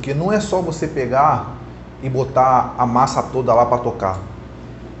 organização, porque não é só você pegar e botar a massa toda lá para tocar.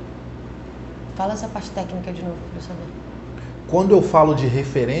 Fala essa parte técnica de novo para eu saber. Quando eu falo de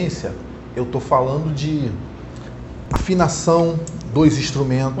referência, eu estou falando de afinação dos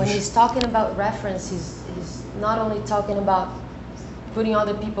instrumentos. When he's talking about reference, he's not only talking about putting all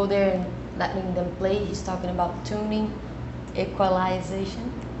the people there and letting them play, he's talking about tuning,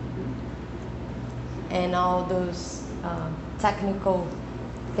 equalization, and all those technical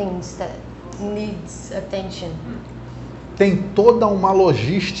things that needs attention. Tem toda uma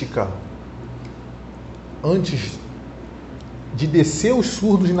logística antes de descer os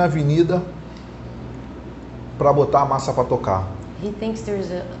surdos na avenida para botar a massa para tocar. He thinks there is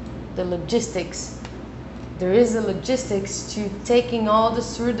the logistics. There is the logistics to taking all the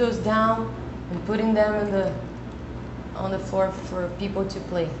surdos down and putting them on the floor for people to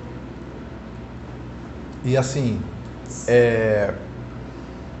play. E assim,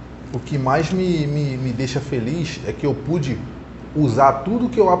 o que mais me deixa feliz é que eu pude usar tudo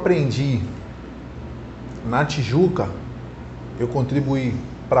que eu aprendi na Tijuca. Eu contribuí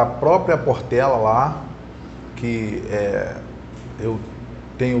para a própria Portela lá, que eu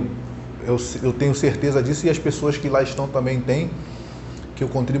tenho certeza disso, e as pessoas que lá estão também têm, que eu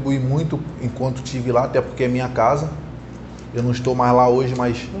contribuí muito enquanto estive lá, até porque é minha casa. Eu não estou mais lá hoje,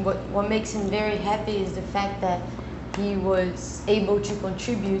 mas What makes him very happy is the fact that he was able to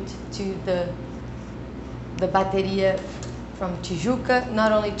contribute to the bateria from Tijuca,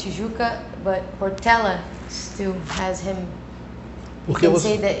 not only Tijuca, but Portela still has him. You porque can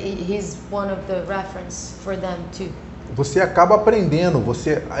say that he's one of the reference for them too. você acaba aprendendo,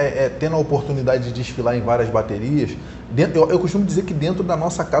 você tendo a oportunidade de desfilar em várias baterias. Eu costumo dizer que dentro da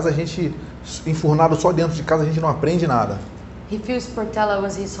nossa casa, a gente, enfurnado só dentro de casa, a gente não aprende nada. He feels Portela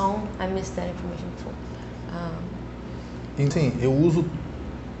was his home. I missed that information before. Sim, eu uso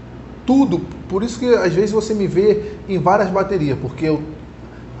tudo, por isso que às vezes você me vê em várias baterias, porque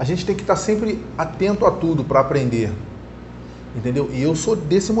a gente tem que estar sempre atento a tudo para aprender, entendeu? E eu sou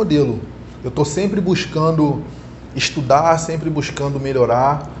desse modelo, eu estou sempre buscando estudar, sempre buscando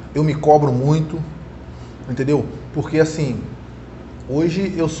melhorar, eu me cobro muito, entendeu? Porque assim,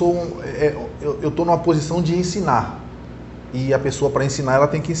 hoje eu estou numa posição de ensinar, e a pessoa, para ensinar, ela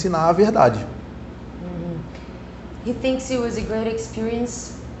tem que ensinar a verdade. He thinks it was a great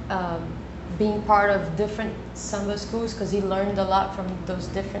experience being part of different samba schools because he learned a lot from those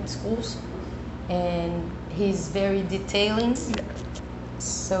different schools, and he's very detailing.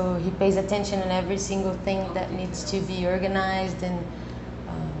 So he pays attention on every single thing that needs to be organized and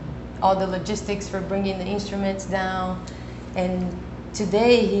all the logistics for bringing the instruments down. And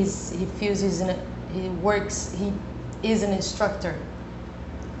today he feels he is an instructor.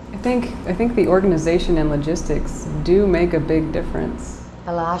 I think the organization and logistics do make a big difference.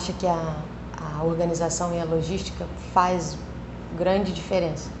 Ela acha que a organização e a logística faz grande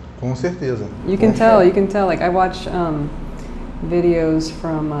diferença. Com certeza. You can tell. Like I watch videos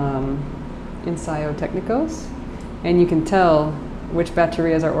from Ensaio Técnicos, and you can tell which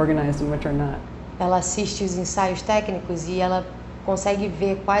baterias are organized and which are not. Ela assiste os ensaios técnicos e ela consegue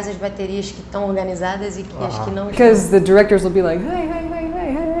ver quais as baterias que estão organizadas e que as que não estão. Because the directors will be like,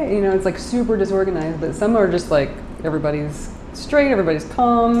 hey, you know, it's like super disorganized, but some are just like everybody's straight, everybody's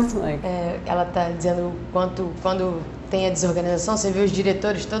calm, like. Ela tá dizendo quando tem a desorganização, você vê os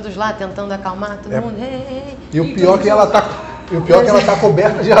diretores todos lá tentando acalmar todo mundo. Hey, e o pior que ela tá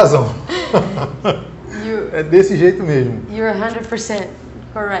coberta de razão. É desse jeito mesmo. You're 100%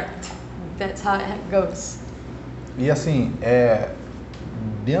 correct. That's how it goes. E assim,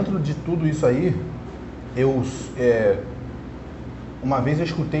 dentro de tudo isso aí, uma vez eu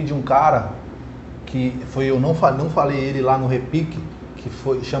escutei de um cara que foi, eu não falei ele lá no Repique, que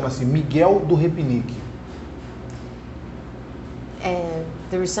chama-se Miguel do Repinique.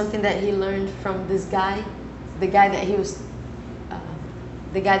 There was something that he learned from this guy, the guy that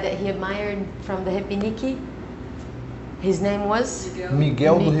he admired from the Repinique. His name was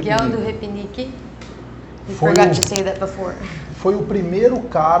Miguel do Repinique. He forgot to say that before. Foi o primeiro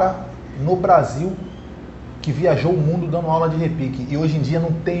cara no Brasil que viajou o mundo dando aula de repique. E hoje em dia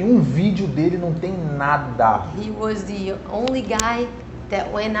não tem um vídeo dele, não tem nada. He was the only guy that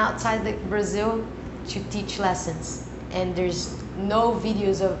went outside the Brazil to teach lessons. And there's no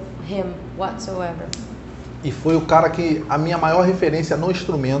videos of him whatsoever. E foi o cara que a minha maior referência no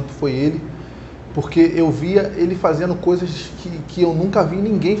instrumento foi ele, porque eu via ele fazendo coisas que eu nunca vi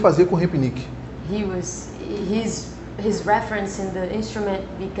ninguém fazer com repinique. He was his reference in the instrument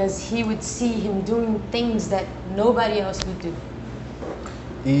because he would see him doing things that nobody else would do.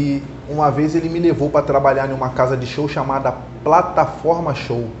 E uma vez ele me levou para trabalhar em uma casa de show chamada Plataforma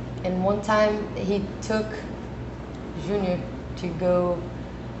Show. And one time he took Junior to go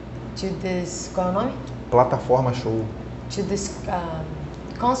to this, qual é o nome? Plataforma Show. To this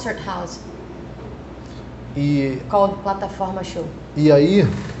concert house E called Plataforma Show. E aí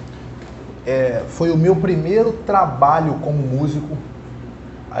foi o meu primeiro trabalho como músico.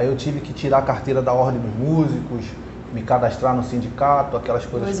 Aí eu tive que tirar a carteira da ordem dos músicos, me cadastrar no sindicato, aquelas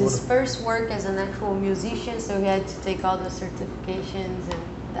coisas todas. It was his first work as an actual musician, so he had to take all the certifications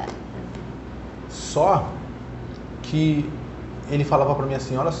and that. Só que ele falava para mim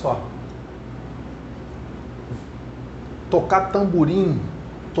assim, olha só, tocar tamborim,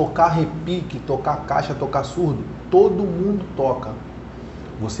 tocar repique, tocar caixa, tocar surdo, todo mundo toca.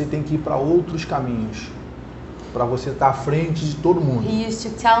 Você tem que ir para outros caminhos, para você estar à frente de todo mundo. He used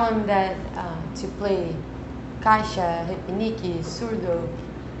to tell him that to play caixa, repinique, surdo,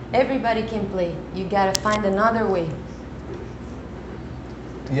 everybody can play. You gotta find another way.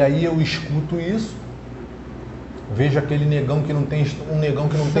 E aí eu escuto isso, vejo aquele negão que não tem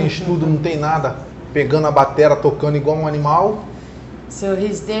estudo, não tem nada, pegando a batera, tocando igual um animal. So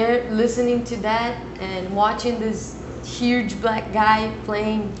he's there listening to that and watching this huge black guy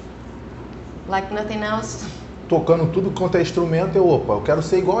playing like nothing else. Tocando tudo quanto é instrumento, eu quero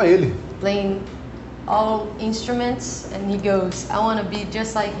ser igual a ele. Playing all instruments and he goes, I want to be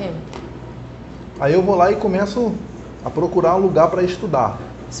just like him. Aí eu vou lá e começo a procurar um lugar para estudar.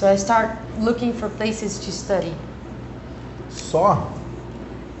 So I start looking for places to study. Só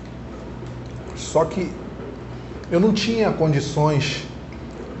que eu não tinha condições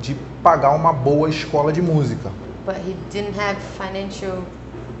de pagar uma boa escola de música. But he didn't have financial.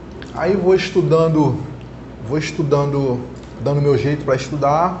 Aí vou estudando, dando meu jeito para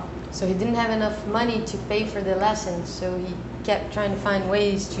estudar. So he didn't have enough money to pay for the lessons, so he kept trying to find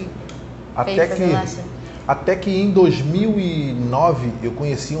ways to pay for the lesson. Até que em 2009 eu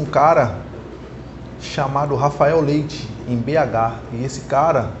conheci um cara chamado Rafael Leite, em BH. E esse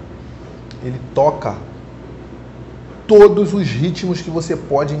cara, ele toca todos os ritmos que você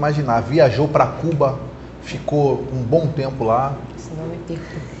pode imaginar. Viajou para Cuba, ficou um bom tempo lá. Esse nome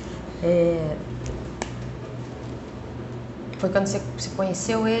foi quando você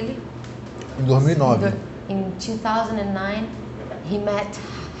conheceu ele? Em 2009. In 2009, he met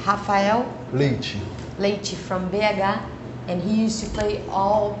Rafael Leite from BH, and he used to play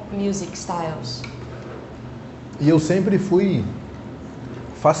all music styles. E eu sempre fui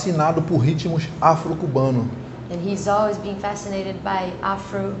fascinado por ritmos afro-cubanos. And he's always been fascinated by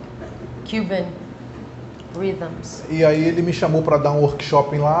Afro-Cuban rhythms. E aí ele me chamou para dar um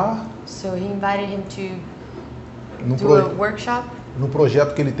workshop lá. So he invited him to do a workshop. No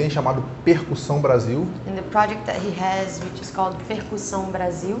projeto que ele tem chamado Percussão Brasil. In the project that he has, which is called Percussão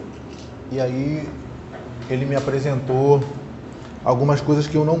Brasil. E aí ele me apresentou algumas coisas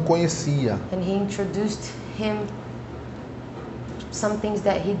que eu não conhecia. And he introduced him some things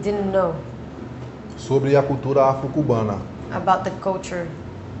that he didn't know. Sobre a cultura afro-cubana. About the culture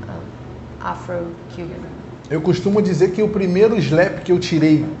Afro-Cuban. Eu costumo dizer que o primeiro slap que eu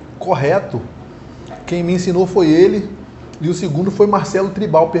tirei correto, quem me ensinou foi ele, e o segundo foi Marcelo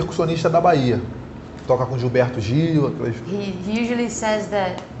Tribal, percussionista da Bahia. Toca com Gilberto Gil. He usually says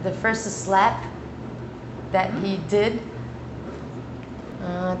that the first slap that he did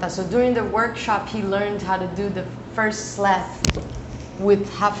Tá. So during the workshop, he learned how to do the first slap with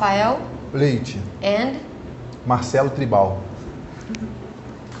Rafael Leite, and Marcelo Tribal.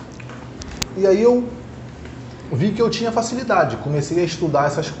 E aí eu vi que eu tinha facilidade, comecei a estudar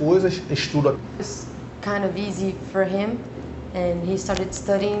essas coisas, estudo. it's kind of easy for him, and he started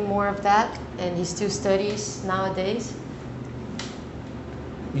studying more of that, and he still studies nowadays.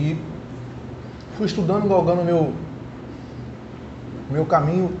 E fui estudando, galgando meu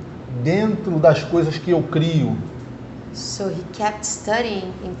caminho dentro das coisas que eu crio. So he kept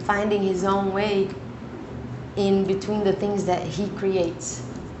studying and finding his own way in between the things that he creates.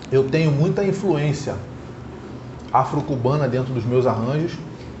 Eu tenho muita influência afro-cubana dentro dos meus arranjos.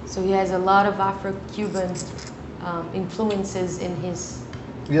 So he has a lot of Afro-Cuban influences in his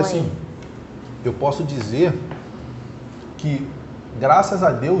E assim, playing. eu posso dizer que, graças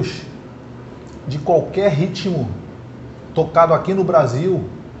a Deus, de qualquer ritmo tocado aqui no Brasil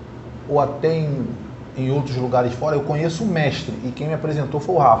ou até em outros lugares fora, eu conheço o Mestre, e quem me apresentou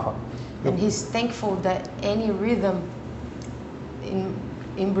foi o Rafa. And he's thankful that any rhythm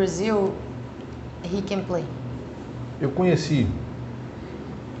in Brazil he can play. Eu conheci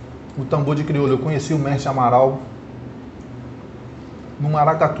o tambor de crioulo, eu conheci o Mestre Amaral. No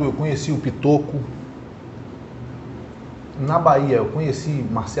Maracatu eu conheci o Pitoco. Na Bahia eu conheci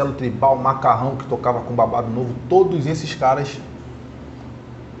Marcelo Tribal, Macarrão, que tocava com Babado Novo. Todos esses caras,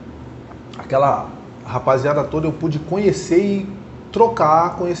 aquela rapaziada toda, eu pude conhecer e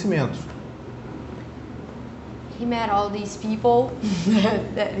trocar conhecimentos. He met all these people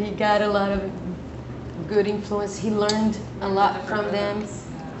that he got a lot of good influence. He learned a lot from them,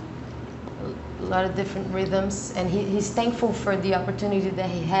 a lot of different rhythms, and he's thankful for the opportunity that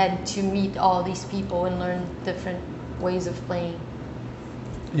he had to meet all these people and learn different ways of playing.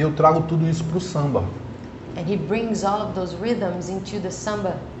 E eu trago tudo isso pro samba. And he brings all of those rhythms into the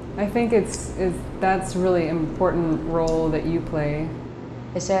samba. I think that's really important role that you play.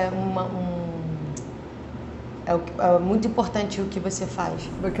 Esse é muito importante o que você faz.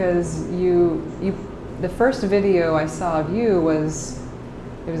 Because the first video I saw of you it was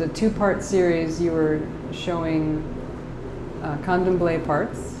a 2-part series. You were showing candomblé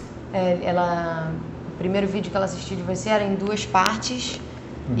parts. O primeiro vídeo que ela assistiu de você era em 2 partes.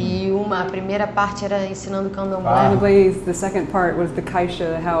 E a primeira parte era ensinando candomblé. Candomblé, the second part was the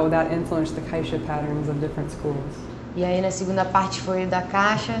caixa, how that influenced the caixa patterns of different schools. E aí na segunda parte foi da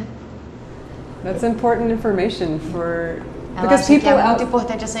caixa. That's important information for Ela because acha que people é muito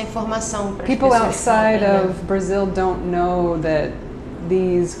importante essa informação para as people pessoas que estão outside aprendendo. of Brazil don't know that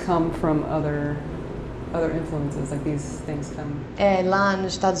these come from other influences, like these things come. Lá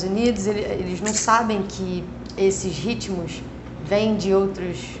nos Estados Unidos eles não sabem que esses ritmos vêm de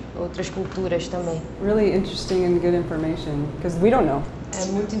outras culturas também. Really interesting and good information because we don't know. É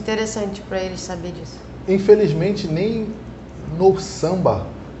muito interessante para eles saber disso. Infelizmente, nem no samba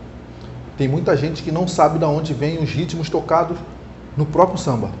tem muita gente que não sabe de onde vêm os ritmos tocados no próprio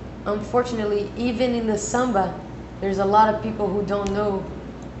samba. Unfortunately, even in the samba, there's a lot of people who don't know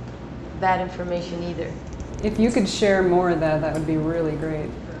that information either. If you could share more of that would be really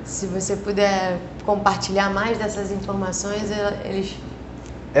great. Se você puder compartilhar mais dessas informações, eles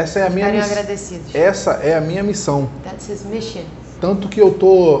Essa é a minha ficariam missão. agradecidos. Essa é a minha missão. That's his mission. Tanto que eu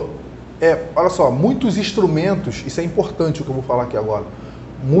tô... olha só, muitos instrumentos, isso é importante o que eu vou falar aqui agora.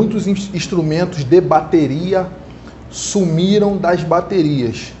 Muitos instrumentos de bateria sumiram das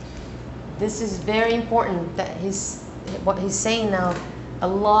baterias. This is very important that what he's saying now. A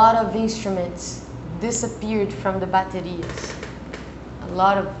lot of instruments disappeared from the baterias. A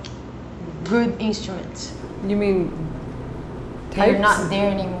lot of good instruments. You mean They're types? not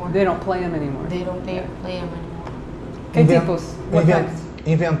there anymore. They don't play them anymore. They don't play them anymore. Que tipos? What types?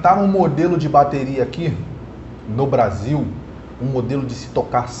 Inventaram um modelo de bateria aqui no Brasil, um modelo de se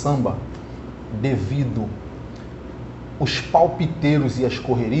tocar samba, devido os palpiteiros e as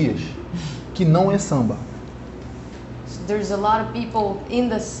correrias, que não é samba. So there's a lot of people in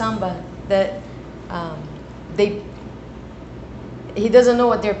the samba that he doesn't know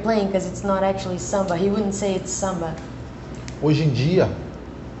what they're playing because it's not actually samba. He wouldn't say it's samba. Hoje em dia,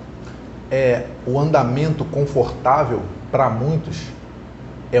 o andamento confortável para muitos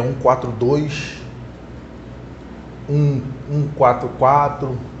é 1-4-2,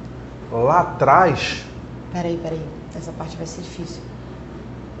 1-4-4. Lá atrás... Peraí. Essa parte vai ser difícil.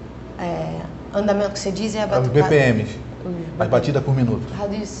 Andamento que você diz é a Os batucada. BPMs, as batidas por minuto. How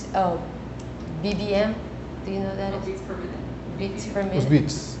do you BBM? Do you know that? Beats per minute. beats per Os minute.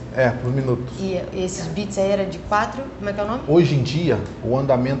 beats, por minuto. E esses beats aí era de 4, como é que é o nome? Hoje em dia, o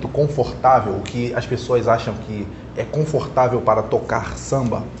andamento confortável, o que as pessoas acham que é confortável para tocar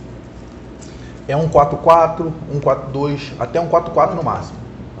samba, é um 4/4, um 4/2, até um 4/4 no máximo.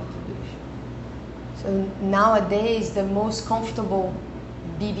 So nowadays the most comfortable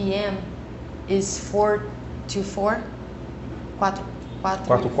BBM is 4/4, 4/4.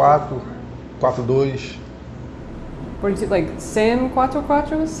 4/4, 4/2. What do you like? San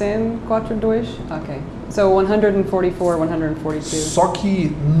 4/4? San 4/2? Okay. So 144, 142 Só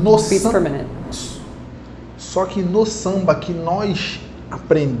que no beats per samba, minute. só que no samba que nós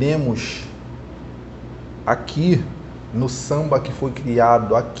aprendemos aqui, no samba que foi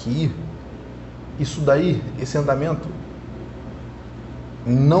criado aqui, isso daí, esse andamento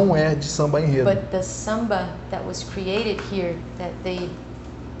não é de samba enredo. But the samba that was created here, that they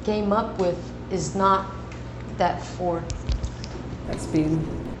came up with, is not that 4. That speed.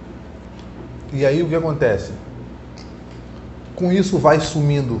 E aí o que acontece? Com isso vai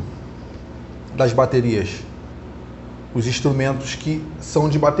sumindo das baterias os instrumentos que são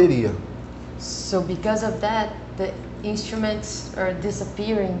de bateria. So because of that, the instruments are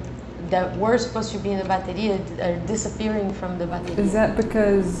disappearing that were supposed to be in the bateria are disappearing from the bateria. Is that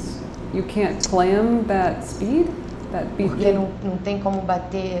because you can't clam that speed? That beat? Porque não tem como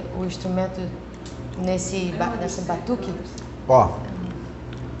bater o instrumento nesse batuque. Ó,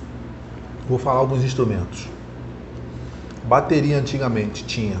 vou falar alguns instrumentos. Bateria antigamente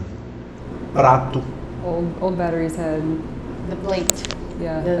tinha prato, Old batteries had, The plate.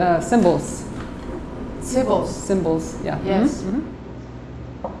 yeah, cymbals. Cymbals. Cymbals, yeah. Yes. Mhm.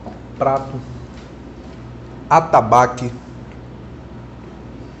 prato, atabaque,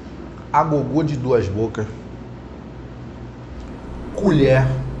 agogô de 2 bocas, colher,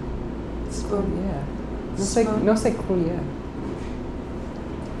 Spoon, yeah. No say colher.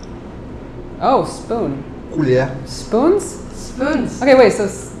 Oh, spoon. colher, Spoons? Spoons. Okay, wait, so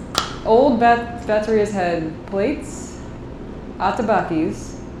old batteries had plates,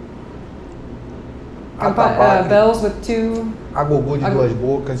 atabakis, atabaque, bells with two, agogô de 2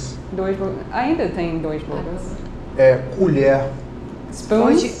 bocas, ainda tem dois bocas. Colher.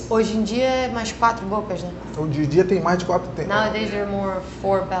 Spoons? Hoje em dia é mais 4 bocas, né? Hoje em dia tem mais de 4 Nowadays there are more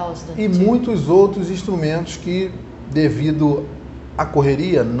 4 bells than e 2. muitos outros instrumentos que, devido à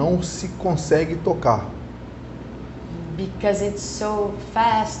correria, não se consegue tocar. Because it's so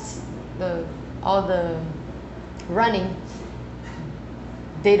fast, all the running,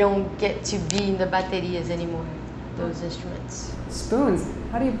 they don't get to be in the baterias anymore, those instruments. Spoons.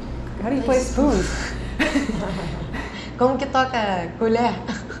 How do you play spoons? Como que toca colher?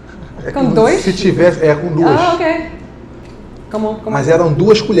 Com dois? Se tivesse, com 2. Ah, ok. Como Mas eram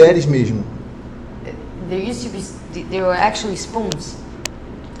 2 colheres mesmo. There used to be, they were actually spoons.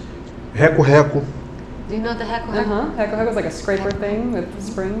 Reco-reco. Do you know the heckle? Heckle was like a scraper thing with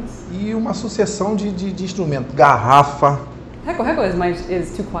springs. E uma sucessão de instrumentos. Garrafa. Heckle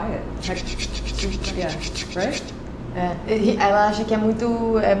is too quiet. Yeah, right? Ela acha que é meio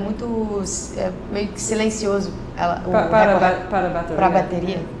que silencioso. Para a bateria. Pra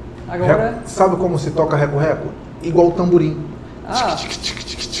bateria. Agora? Sabe como se toca reco-reco? Igual o tamborim. Ah.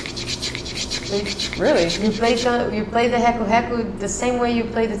 Really? You play the heckle the same way you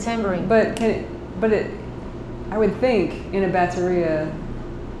play the tambourine. I would think in a bateria,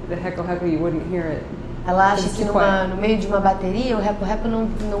 the heckle you wouldn't hear it. Ela acha It's que too quiet. no meio de uma bateria o reco não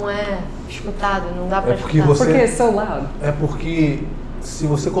é escutado, não dá pra porque escutar. você- Porque it's so loud. É porque se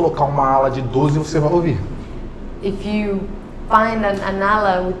você colocar uma ala de 12, você vai ouvir. If you find an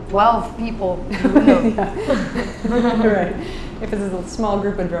ala with 12 people, you will know. Right. If it's a small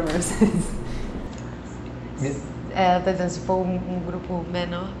group of drummers. Tá dizendo, se for um grupo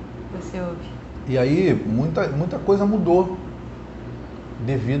menor, você ouve. E aí muita coisa mudou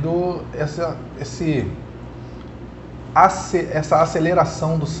devido a essa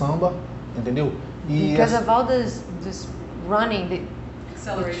aceleração do samba, entendeu? E Because of all this running, the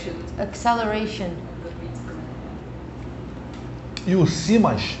acceleration. E o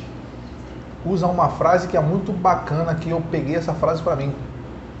Simas usa uma frase que é muito bacana, que eu peguei essa frase para mim.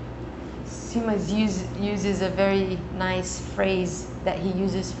 Simas uses a very nice phrase that he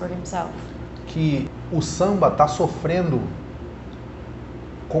uses for himself. Que o samba está sofrendo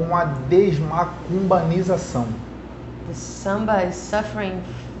com a desmacumbanização. The samba is suffering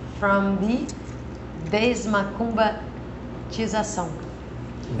from the desmacumbatização.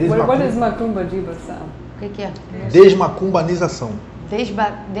 What is macumba jibação? O que é? Desmacumbanização.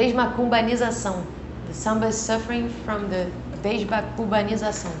 Desmacumbanização. The samba is suffering from the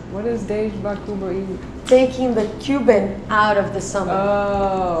descubanização. What is desbacuba? Taking the Cuban out of the samba.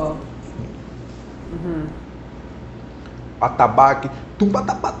 Oh. Atabaque.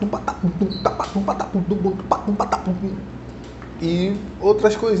 E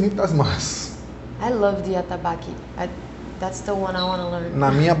outras coisinhas mais. I love the atabaque. That's the one I want to learn.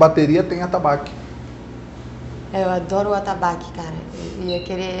 Na minha bateria tem atabaque. Eu adoro o atabaque, cara. Eu ia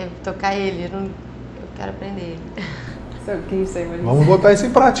querer tocar ele. Eu quero aprender ele. So can you say what he Vamos botar isso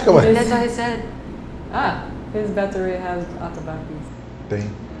em prática, ué. That's what he said. Ah, his battery has atabakis. Tem.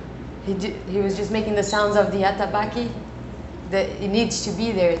 He was just making the sounds of the atabaque. It needs to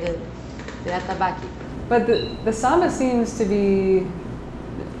be there, the atabaque. But the samba seems to be.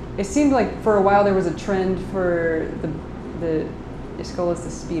 It seemed like for a while there was a trend for the escolas to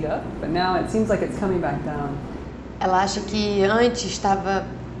speed up, but now it seems like it's coming back down. Ela acha que antes estava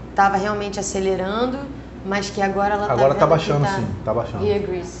realmente acelerando, mas que agora ela Agora tá vendo baixando, que sim, tá baixando. He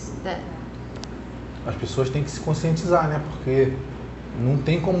agrees that. As pessoas têm que se conscientizar, né? Porque não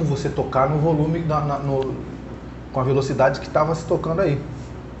tem como você tocar no volume, com a velocidade que estava se tocando aí.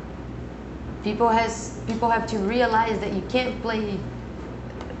 People have to realize that you can't play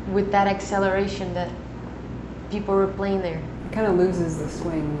with that acceleration that people were playing there. It kind of loses the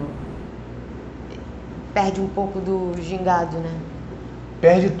swing. Perde pouco do gingado, né?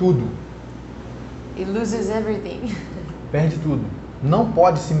 Perde tudo. It loses everything. Perde tudo. Não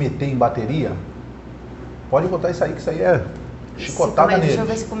pode se meter em bateria. Pode botar isso aí, que isso aí é chicotada nele. Deixa eu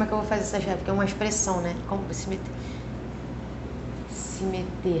ver como é que eu vou fazer essa chave, porque é uma expressão, né? Como se meter. Se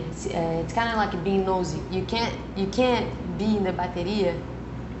meter. It's kind of like being nosy. You can't be in the bateria.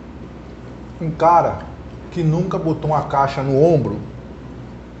 Um cara que nunca botou uma caixa no ombro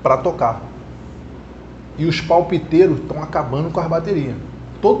para tocar. E os palpiteiros estão acabando com as baterias.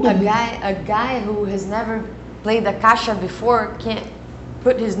 Todo mundo. A guy who has never played the caixa before can't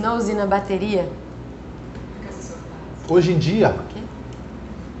put his nose in a bateria. Hoje em dia,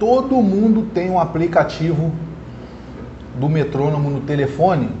 todo mundo tem um aplicativo do metrônomo no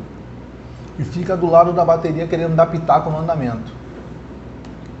telefone e fica do lado da bateria querendo dar pitaco no andamento.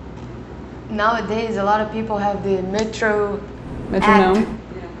 Nowadays, a lot of people have the Metronome.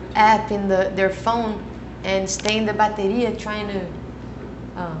 app in their phone and stay in the bateria trying to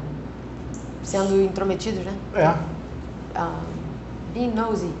sendo intrometidos, né? É. Being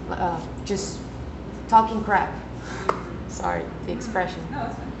nosy, just talking crap. Sorry, the expression.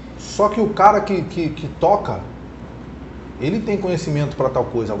 Só que o cara que toca, ele tem conhecimento para tal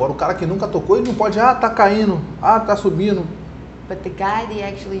coisa. Agora o cara que nunca tocou, ele não pode, tá caindo, tá subindo. But the guy that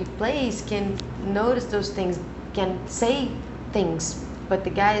actually plays can notice those things, can say things. But the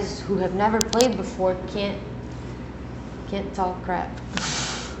guys who have never played before can't talk crap.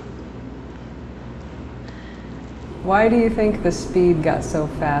 Why do you think the speed got so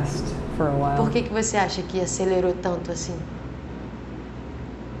fast for a while? Por que você acha que acelerou tanto assim?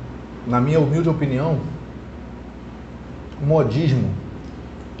 Na minha humilde opinião, modismo.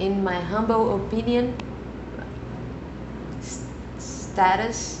 In my humble opinion,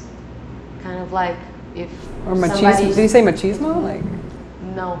 status, kind of like if Or machismo? Did you say machismo? Like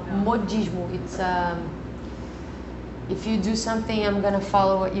no, modismo. It's if you do something, I'm gonna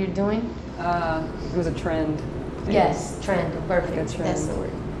follow what you're doing. it was a trend. Yes, trend. Perfect. Like a trend. That's the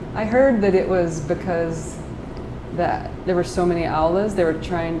word. I heard that it was because that there were so many aulas. They were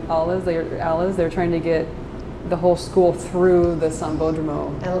trying They were trying to get the whole school through the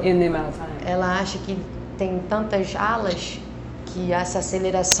Sambódromo in the amount of time. Ela acha que tem tantas alas que essa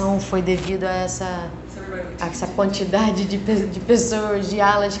aceleração foi devido a essa quantidade de pessoas, de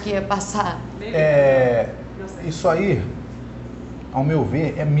alas que ia passar. Isso aí, ao meu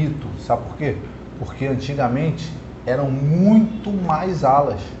ver, é mito. Sabe por quê? Porque antigamente eram muito mais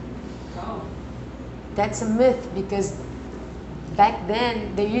alas. That's a myth because back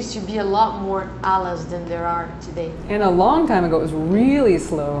then there used to be a lot more alas than there are today. And a long time ago, it was really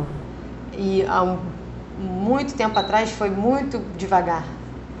slow. E há muito tempo atrás foi muito devagar,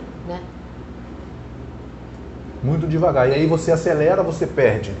 né? Muito devagar. E aí você acelera, você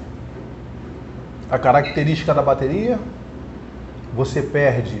perde a característica da bateria, você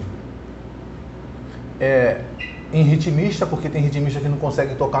perde em ritmista, porque tem ritmista que não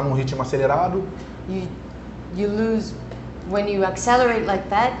consegue tocar num ritmo acelerado. You lose when you accelerate like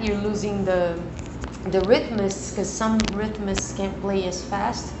that. You're losing the rhythmists because some rhythmists can't play as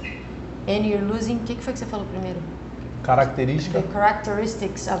fast, and you're losing. O que foi que você falou primeiro? Característica. The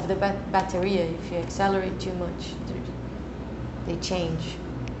characteristics of the bateria. If you accelerate too much, they change.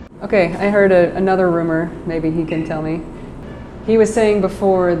 Okay, I heard another rumor. Maybe he can tell me. He was saying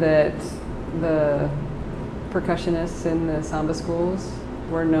before that percussionists in the samba schools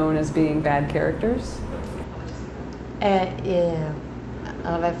were known as being bad characters?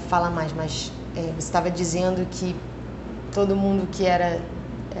 Ela vai falar mais, mas você estava dizendo que todo mundo que era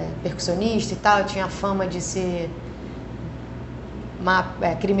percussionista e tal tinha a fama de ser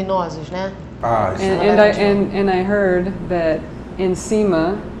criminosos, né? And I heard that in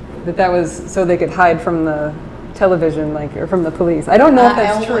Cima that was so they could hide from the television, like, or from the police. I don't know if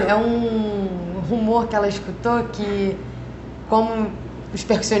that's true. É rumor que ela escutou que como os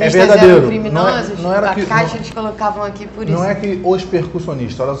percussionistas eram criminosos, eles colocavam aqui por isso. Não é que os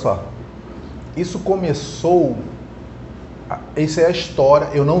percussionistas, olha só. Isso começou... Essa é a história.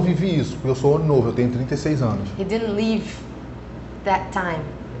 Eu não vivi isso, porque eu sou novo, eu tenho 36 anos. He didn't live that time.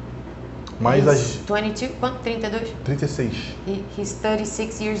 Mas he's 22, quanto? 32? 36. He's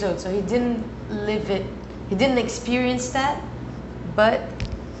 36 years old, so he didn't live it. He didn't experience that, but...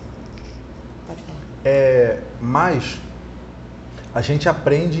 Mas a gente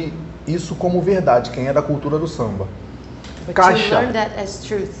aprende isso como verdade, quem é da cultura do samba. But Caixa. you learn that as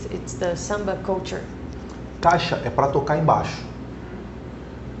truth. It's the samba culture. Caixa é para tocar embaixo.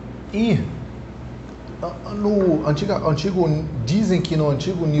 E no antigo dizem que no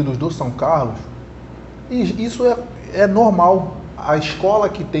antigo Unidos do São Carlos, e isso é normal. A escola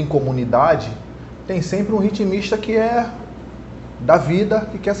que tem comunidade tem sempre um ritmista que é da vida,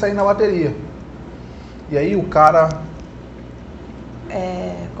 que quer sair na bateria. E aí o cara...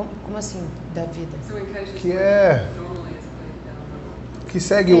 Como assim, da vida? Que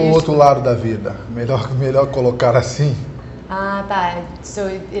segue o outro lado da vida. Melhor colocar assim. Ah, tá. So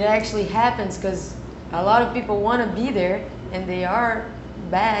it actually happens because a lot of people want to be there and they are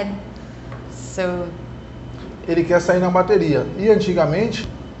bad. So ele quer sair na bateria. E antigamente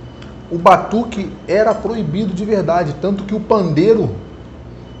o batuque era proibido de verdade, tanto que o pandeiro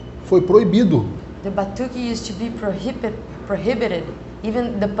foi proibido. The batuque used to be prohibited.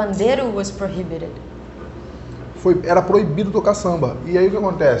 Even the pandeiro was prohibited. Era proibido tocar samba. E aí o que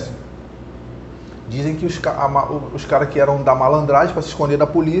acontece? Dizem que os caras que eram da malandragem, para se esconder da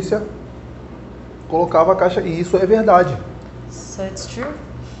polícia, colocavam a caixa. E isso é verdade. So it's true?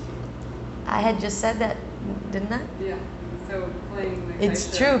 I had just said that, didn't I? Yeah. So playing the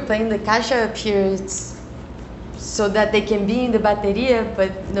It's true. Playing the caixa up here, it's so that they can be in the bateria,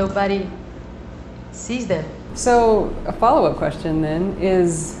 but nobody sees them. So a follow-up question then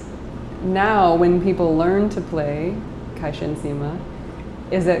is, now when people learn to play caixa em cima,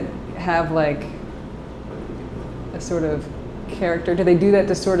 is it have like a sort of character? Do they do that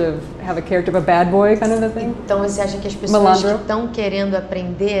to sort of have a character of a bad boy kind of a thing? Então você acha que as pessoas que estão querendo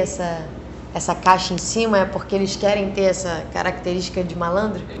aprender essa caixa em cima é porque eles querem ter essa característica de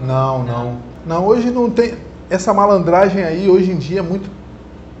malandro? Não, hoje não tem. Essa malandragem aí, hoje em dia, é muito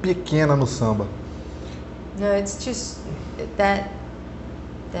pequena no samba. No, it's just that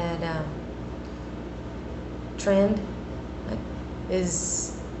trend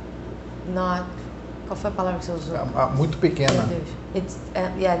is not... Qual foi a palavra que você usou? Muito pequena. It's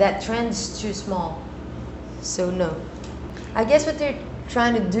that trend is too small. So no. I guess what they're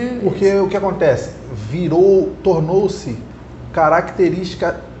trying to do. Porque o que acontece? Tornou-se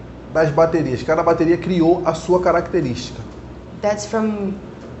característica das baterias. Cada bateria criou a sua característica. That's from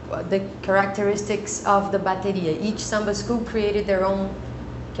the characteristics of the bateria. Each samba school created their own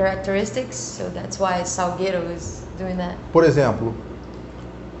characteristics, so that's why Salgueiro is doing that. Por exemplo,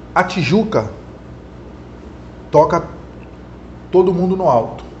 a Tijuca toca todo mundo no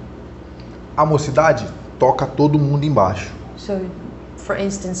alto. A Mocidade toca todo mundo embaixo. So, for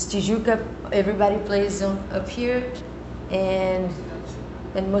instance, Tijuca, everybody plays up here, and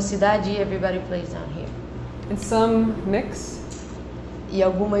Mocidade, everybody plays down here. And some mix? E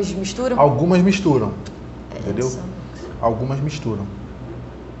algumas misturam? Algumas misturam, entendeu? Algumas misturam.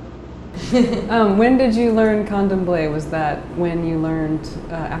 When did you learn candomblé? Was that when you learned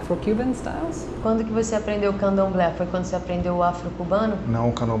Afro-Cuban styles? Quando que você aprendeu candomblé? Foi quando você aprendeu o afro-cubano? Não,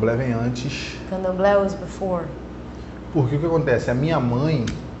 o candomblé vem antes. Candomblé was before. Porque o que acontece? A minha mãe,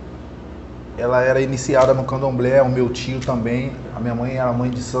 ela era iniciada no candomblé, o meu tio também. A minha mãe era mãe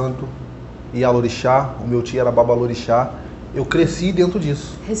de santo e alorixá, o meu tio era babalorixá. Eu cresci dentro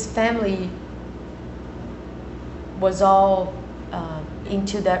disso. His family was all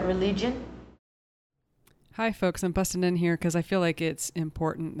into that religion. Hi, folks. I'm busting in here because I feel like it's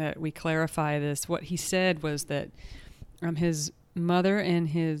important that we clarify this. What he said was that his mother and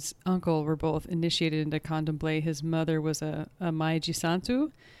his uncle were both initiated into candomblé. His mother was a Maiji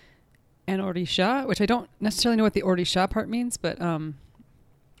Santu and Orisha, which I don't necessarily know what the Orisha part means, but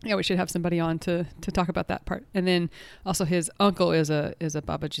yeah, we should have somebody on to talk about that part. And then also his uncle is a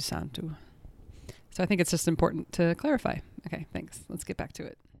Babaji Santu. So I think it's just important to clarify. Okay, thanks. Let's get back to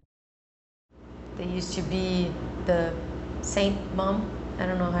it. They used to be the saint mom. I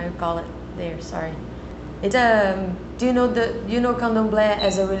don't know how you call it there. Sorry. It's do you know Candomblé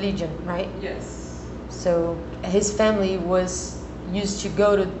as a religion, right? Yes. So his family used to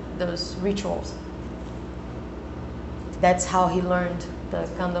go to those rituals. That's how he learned the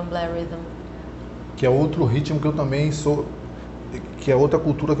Candomblé rhythm. Que é outro ritmo que eu também sou, que é outra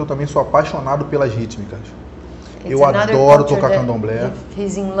cultura que eu também sou apaixonado pelas rítmicas. Eu adoro tocar candomblé.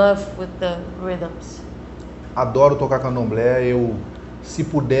 He's in love with the rhythms. Adoro tocar candomblé. Eu, se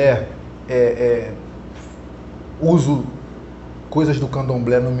puder, uso coisas do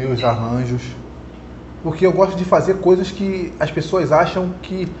candomblé nos meus arranjos, porque eu gosto de fazer coisas que as pessoas acham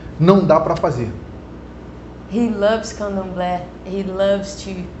que não dá para fazer. He loves candomblé. He loves to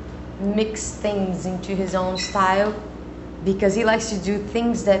mix things into his own style because he likes to do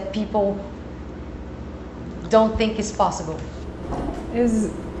things that people don't think is possible.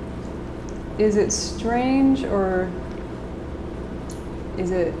 Is it strange or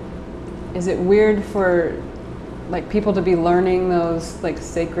is it weird for like people to be learning those like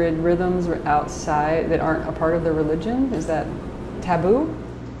sacred rhythms outside that aren't a part of the religion? Is that taboo?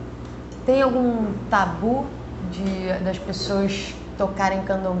 Tem algum tabu das pessoas tocarem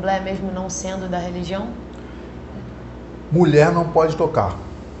candomblé mesmo não sendo da religião? Mulher não pode tocar.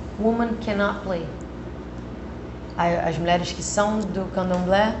 Woman cannot play. As mulheres que são do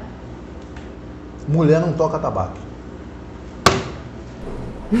candomblé, mulher não toca tabaco.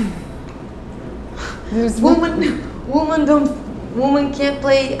 Woman can't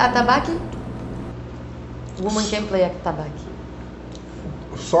play atabaque? Woman can't play atabaque.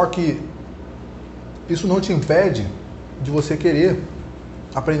 Só que isso não te impede de você querer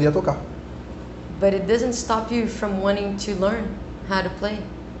aprender a tocar. But it doesn't stop you from wanting to learn how to play.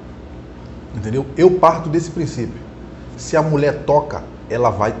 Entendeu? Eu parto desse princípio. Se a mulher toca,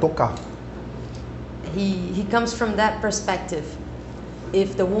 ela vai tocar. He comes from that perspective.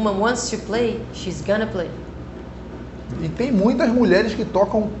 If the woman wants to play, she's gonna play. E tem muitas mulheres que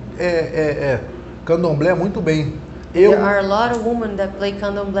tocam candomblé muito bem. There are a lot of women that play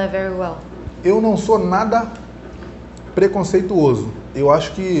candomblé very well. Eu não sou nada preconceituoso. Eu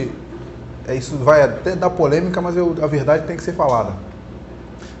acho que isso vai até dar polêmica, mas a verdade tem que ser falada.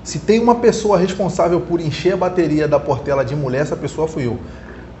 Se tem uma pessoa responsável por encher a bateria da portela de mulher, essa pessoa fui eu.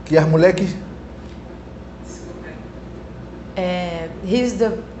 Que as mulheres he's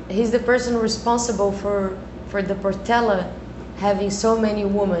the person responsible for the portela having so many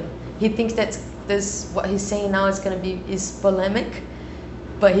women. He thinks that what he's saying now is polemic,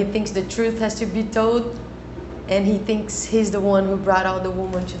 but he thinks the truth has to be told, and he thinks he's the one who brought all the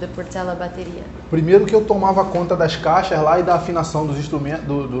women to the portela bateria. Primeiro que eu tomava conta das caixas lá e da afinação dos instrumentos,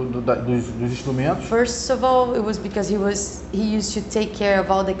 dos instrumentos. First of all, it was because he used to take care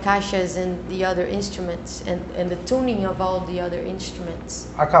of all the caixas and the other instruments and the tuning of all the other instruments.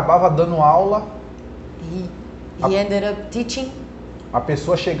 Acabava dando aula. He ended up teaching. A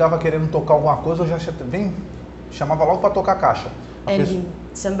pessoa chegava querendo tocar alguma coisa, eu já chamava logo para tocar a caixa.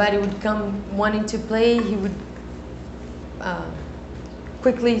 Somebody would come wanting to play, he would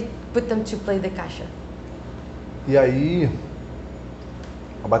quickly put them to play the caixa. E aí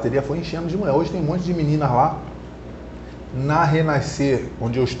a bateria foi enchendo de mulher. Hoje tem um monte de meninas lá. Na Renascer,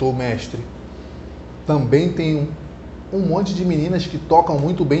 onde eu estou mestre, também tem um monte de meninas que tocam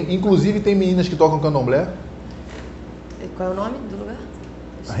muito bem. Inclusive tem meninas que tocam candomblé. Qual é o nome do lugar?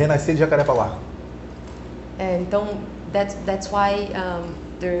 A Renascer de Jacarepaguá. Então that's why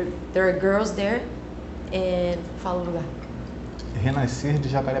there are girls there. And fala o lugar. Renascer de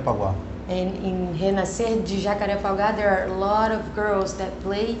Jacarepaguá. And in Renascer de Jacarepaguá, there are a lot of girls that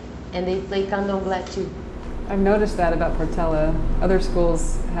play, and they play candomblé too. I've noticed that about Portela. Other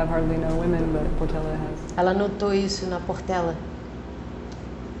schools have hardly no women, but Portela has. Ela notou isso na Portela.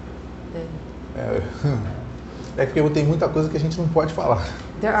 É porque tem muita coisa que a gente não pode falar.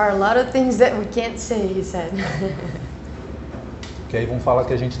 There are a lot of things that we can't say, he said. Que aí vão falar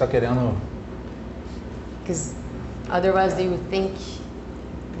que a gente está querendo. Because otherwise they would think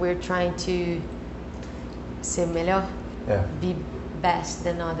we're trying to ser melhor, be best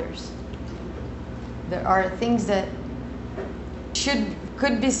than others. There are things that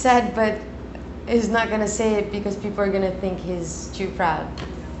could be said, but he's not gonna say it because people are gonna think he's too proud.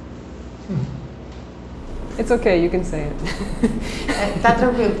 It's okay, you can say it. Tá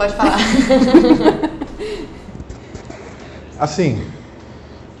tranquilo, pode falar. Assim,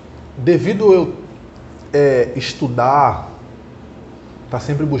 devido eu estudar, tá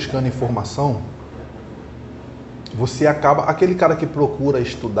sempre buscando informação, você acaba, aquele cara que procura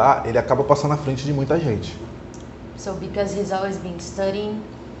estudar, ele acaba passando à frente de muita gente. So because he's always been studying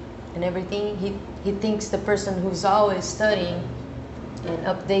and everything, he thinks the person who's always studying and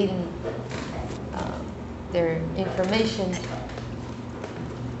updating their information,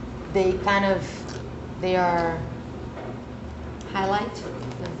 they are highlight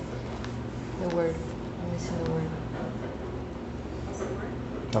the word. I'm missing the word.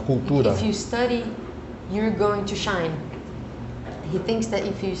 A cultura. If you study, you're going to shine. He thinks that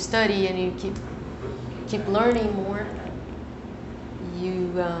if you study and you keep learning more,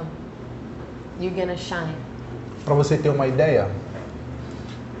 you're gonna shine. Para você ter uma ideia,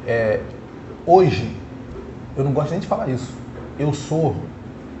 hoje, eu não gosto nem de falar isso, eu sou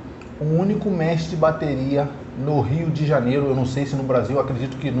o único mestre de bateria no Rio de Janeiro, eu não sei se no Brasil,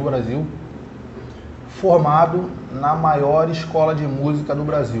 acredito que no Brasil, formado na maior escola de música do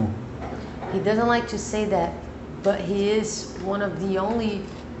Brasil. He doesn't like to say that, but he is one of the only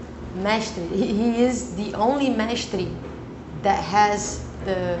mestre. He is the only mestre that has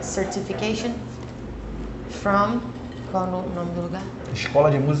the certification from, qual é o nome do lugar? Escola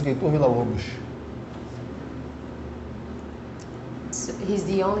de Música Heitor Villa-Lobos. So he's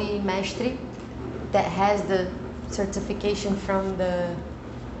the only mestre that has the certification from the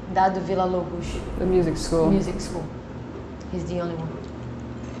Dado Villa-Lobos The music school. music school. He's the only one.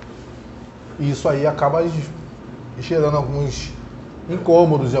 E isso aí acaba gerando alguns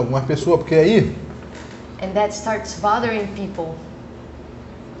incômodos em algumas pessoas, porque aí And that starts bothering people.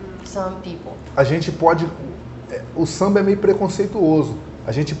 Some people. a gente pode, o samba é meio preconceituoso,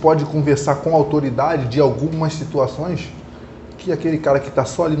 a gente pode conversar com a autoridade de algumas situações que aquele cara que está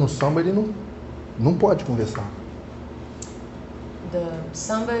só ali no samba, ele não pode conversar. The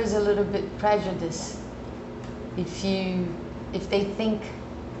samba is a little bit prejudiced. If they think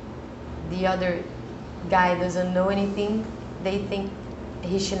the other guy doesn't know anything, they think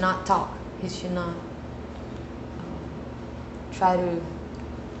he should not talk. He should not try to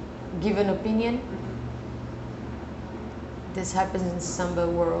give an opinion. This happens in samba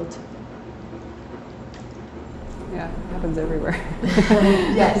world. Yeah, it happens everywhere.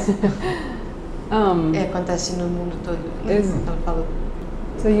 Yes. Um, Acontece no mundo todo. Is- Então, falou.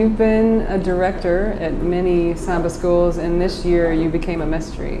 so you've been a director at many samba schools, and this year you became a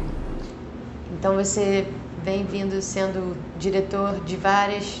mestre. Então você vem vindo sendo diretor de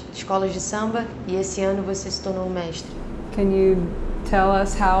várias escolas de samba e esse ano você se tornou mestre. Can you tell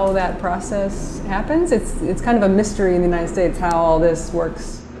us how that process happens? It's kind of a mystery in the United States how all this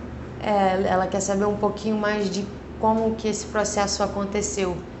works. Ela quer saber um pouquinho mais de como que esse processo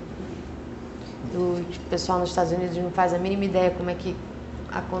aconteceu. O pessoal nos Estados Unidos não faz a mínima ideia como é que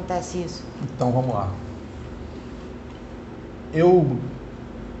acontece isso. Então vamos lá. Eu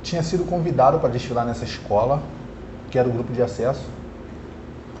tinha sido convidado para desfilar nessa escola, que era o grupo de acesso,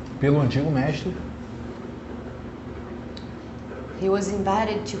 pelo antigo mestre. He was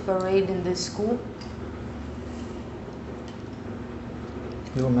invited to parade in the school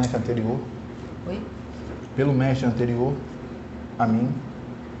Pelo mestre anterior, Oi? pelo mestre anterior a mim.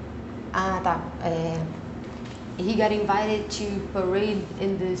 Ah, tá. He got invited to parade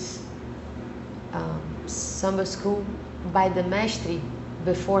in this samba school by the mestre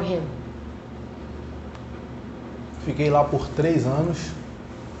before him. Fiquei lá por 3 anos.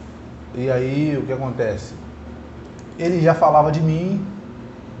 E aí o que acontece? Ele já falava de mim,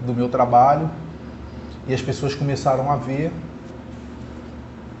 do meu trabalho, e as pessoas começaram a ver.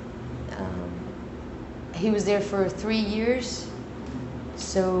 He was there for 3 years,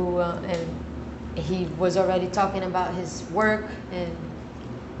 so and he was already talking about his work, and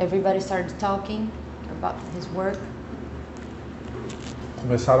everybody started talking about his work.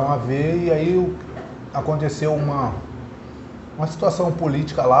 Começaram a ver e aí aconteceu uma situação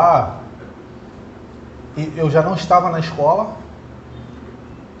política lá. E eu já não estava na escola,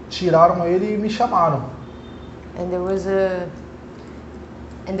 tiraram ele e me chamaram. And there was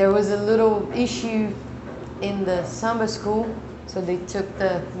a little issue in the samba school, so they took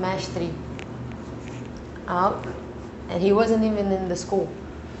the mestre out, and he wasn't even in the school.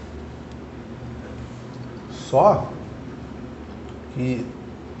 Só que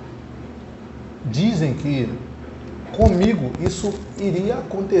dizem que comigo isso iria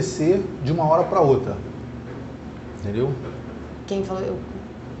acontecer de uma hora para outra. Entendeu? Quem falou?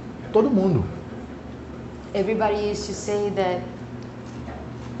 Todo mundo. Everybody used to say that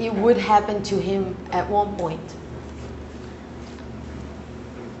it would happen to him at one point.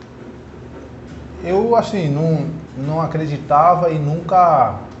 Eu, assim, não acreditava e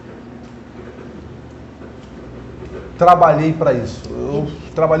nunca trabalhei para isso. Eu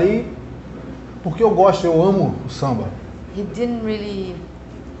trabalhei Porque eu gosto, eu amo o samba. He didn't really.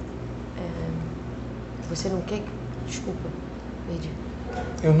 Você não quer? Desculpa, perdi.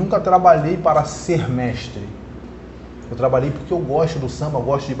 Eu nunca trabalhei para ser mestre. Eu trabalhei porque eu gosto do samba, eu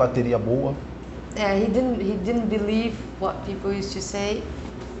gosto de bateria boa. Yeah, he didn't believe what people used to say.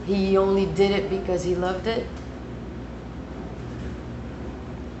 He only did it because he loved it.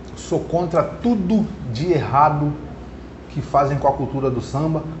 Sou contra tudo de errado que fazem com a cultura do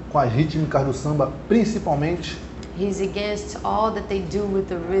samba, com as rítmicas do samba, principalmente. He's against all that they do with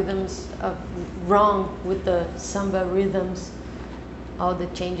the rhythms, wrong with the samba rhythms, all the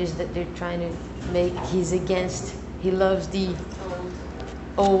changes that they're trying to make. He's against. He loves the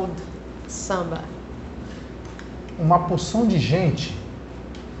old samba. Uma porção de gente,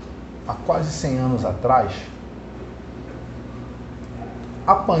 há quase 100 anos atrás,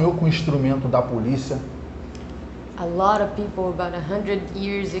 apanhou com o instrumento da polícia. A lot of people about 100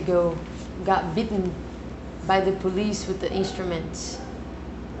 years ago got beaten by the police with the instruments.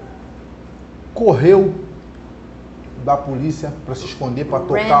 Correu da polícia para se esconder, para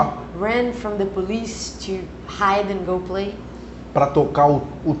tocar, Ran from the police to hide and go play, para tocar o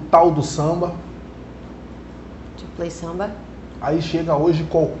tal do samba. to play samba. Aí chega hoje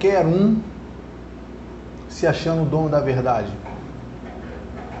qualquer um se achando o dono da verdade.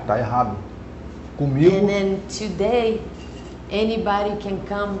 Tá errado. Comigo, And then today, anybody can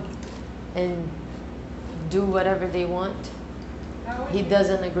come and do whatever they want. He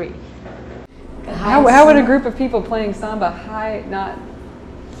doesn't agree. How would a group of people playing samba hide not?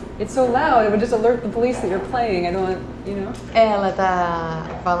 It's so loud. It would just alert the police that you're playing. I don't, you know. Ela tá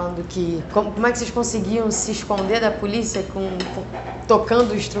falando que como é que vocês conseguiam se esconder da polícia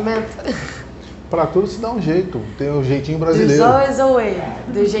tocando o instrumento? para tudo se dá um jeito. Tem o jeitinho There's brasileiro. always a way.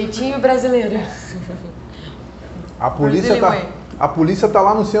 Do jeitinho brasileiro. A polícia tá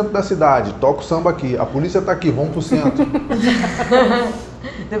lá no centro da cidade. Toca o samba aqui. A polícia tá aqui. Vamos pro centro.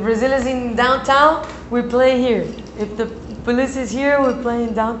 The Brazilians in downtown, we play here. If the police is here, we play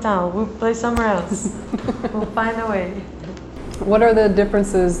in downtown. We play somewhere else. We'll find a way. What are the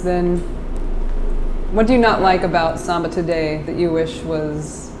differences then? What do you not like about samba today that you wish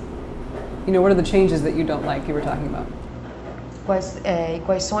was? You know, what are the changes that you don't like? You were talking about.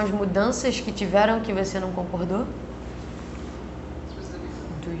 Quais são as mudanças que tiveram que você não concordou?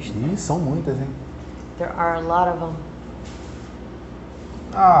 Ih, são muitas, hein? There are a lot of them.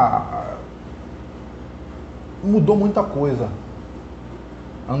 Mudou muita coisa.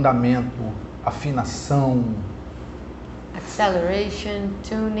 Andamento, afinação, Acceleration,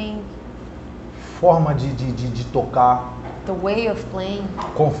 tuning, forma de tocar. the way of playing.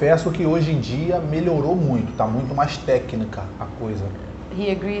 Confesso que hoje em dia melhorou muito, tá muito mais técnica a coisa.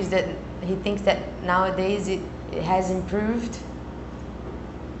 He agrees that he thinks that nowadays it has improved.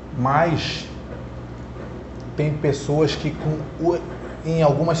 Mas tem pessoas que em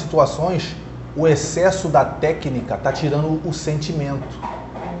algumas situações o excesso da técnica tá tirando o sentimento.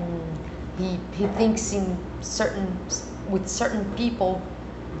 He thinks with certain people,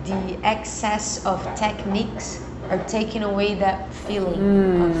 the excess of techniques are taking away that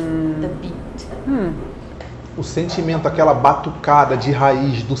feeling of the beat. O sentimento, aquela batucada de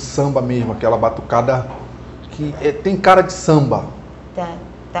raiz do samba mesmo, aquela batucada que tem cara de samba.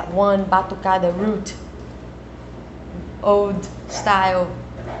 That one batucada root, old style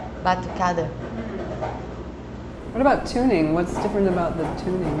batucada. What about tuning? What's different about the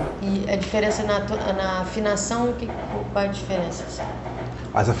tuning? E a diferença na afinação, qual é a diferença?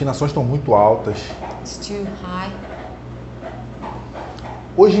 As afinações estão muito altas. It's too high.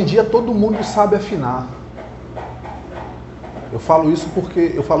 Hoje em dia todo mundo sabe afinar. Eu falo isso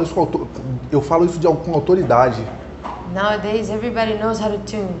porque eu falo isso com autoridade. Nowadays everybody knows how to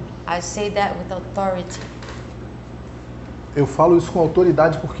tune. I say that with authority. Eu falo isso com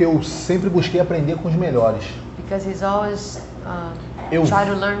autoridade porque eu sempre busquei aprender com os melhores. Because he's always Eu- try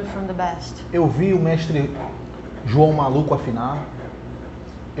to learn from the best. Eu vi o mestre João Maluco afinar.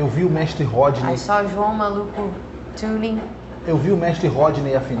 Eu vi o mestre Rodney. I saw João Maluco tuning, Eu vi o mestre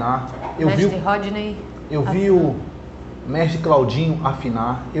Rodney afinar. Eu Mestre Rodney. vi o mestre Claudinho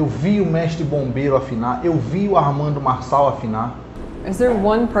afinar. Eu vi o mestre Bombeiro afinar. Eu vi o Armando Marçal afinar. Is there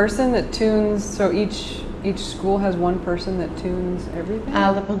one person that tunes? So each school has one person that tunes everything.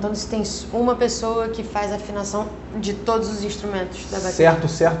 Ela tá perguntando se tem uma pessoa que faz a afinação de todos os instrumentos da bateria.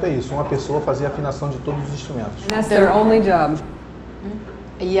 Certo é isso. Uma pessoa fazia a afinação de todos os instrumentos. And that's their only job.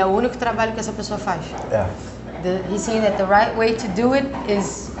 E é o único trabalho que essa pessoa faz. É. He's saying that the right way to do it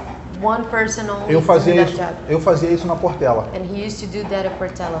is one person only Eu doing fazia that isso. job. Eu fazia isso na Portela. And he used to do that at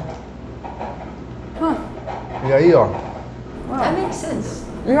Portela. E aí, ó. That makes sense.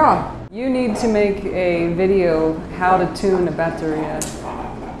 Yeah. You need to make a video how to tune a bateria.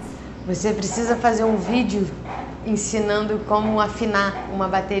 Você precisa fazer um vídeo ensinando como afinar uma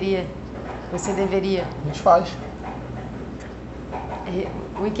bateria. Você deveria. A gente faz.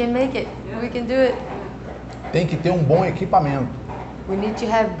 We can make it. We can do it. Tem que ter um bom equipamento. We need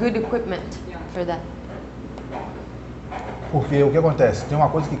to have good equipment for that. Porque o que acontece? Tem uma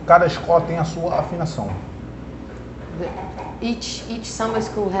coisa que cada escola tem a sua afinação. Each samba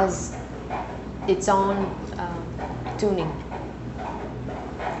school has its own tuning.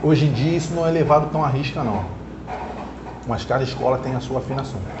 Hoje em dia isso não é levado tão à risca não. Mas cada escola tem a sua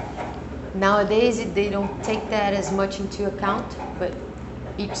afinação. Nowadays they don't take that as much into account, but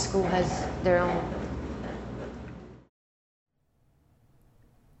each school has their own.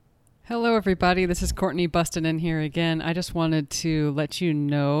 Hello, everybody. This is Courtney busting in here again. I just wanted to let you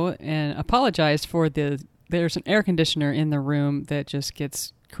know and apologize for there's an air conditioner in the room that just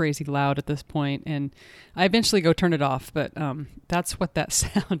gets crazy loud at this point, and I eventually go turn it off, but that's what that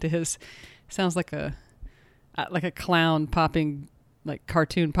sound is. It sounds like a clown popping like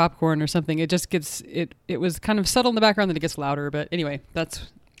cartoon popcorn or something. It just gets it was kind of subtle in the background, then it gets louder, but anyway, that's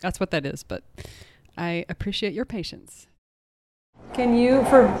what that is. But I appreciate your patience. Can you,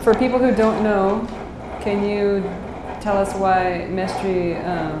 for people who don't know, can you tell us why Mestre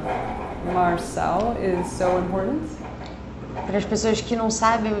Marçal is so important? Para as pessoas que não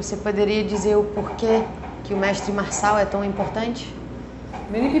sabem, você poderia dizer o porquê que o mestre Marçal é tão importante?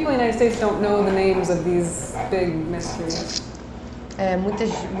 Many people in the United States don't know the names of these big mestres.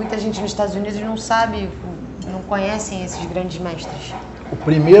 Muita gente nos Estados Unidos não sabe, não conhecem esses grandes mestres. O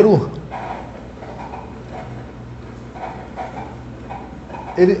primeiro,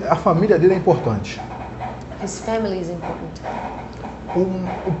 a família dele é importante. His family is important.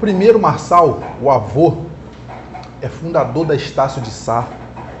 O primeiro Marçal, o avô, é fundador da Estácio de Sá.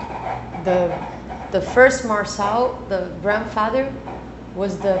 The first Marçal, the grandfather,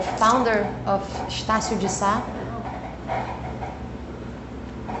 was the founder of Estácio de Sá.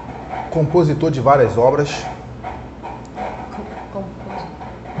 Compositor de várias obras.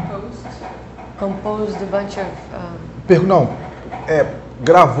 Composed a bunch of.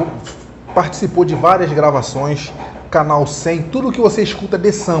 Participou de várias gravações, Canal 100, tudo que você escuta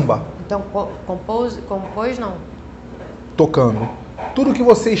de samba. Então, compôs não? Tocando. Tudo que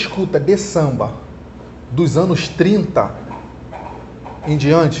você escuta de samba dos anos 30 em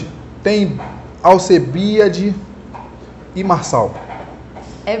diante tem Alcebiade e Marçal.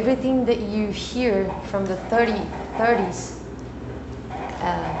 Everything that you hear from the 30s,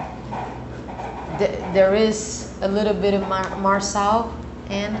 there is a little bit of Marçal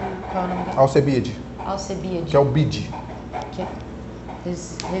and Alcebiade. Que é o Bide.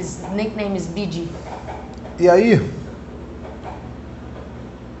 His nickname is Bide. E aí,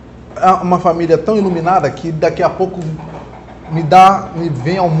 é uma família tão iluminada que daqui a pouco me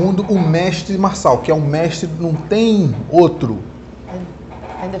vem ao mundo o mestre Marçal, que é um mestre, não tem outro.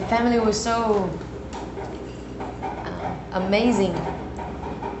 And the family was so amazing.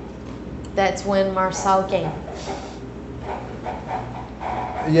 That's when Marçal came.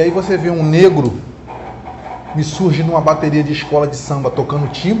 E aí você vê um negro me surge numa bateria de escola de samba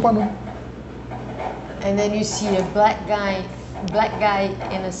tocando tímpano. And then you see a black guy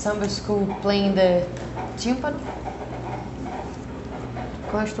in a samba school playing the tímpano.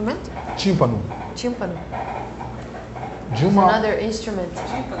 Qual é o instrumento? Tímpano. Tímpano. De uma... Another instrument.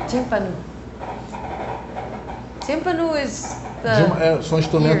 Tímpano. Tímpano is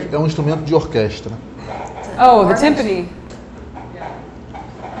é um instrumento de orquestra. Oh, the timpani.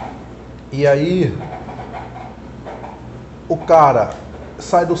 E aí o cara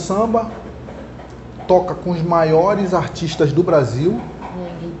sai do samba, toca com os maiores artistas do Brasil.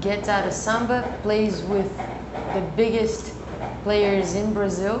 He gets out of samba, plays with the biggest players in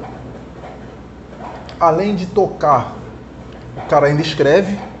Brazil. Além de tocar, o cara ainda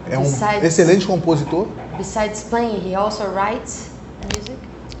escreve, é um excelente compositor. Besides playing, he also writes music.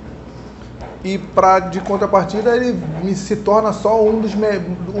 E de contrapartida, ele se torna só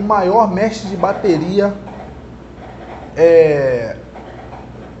o maior mestre de bateria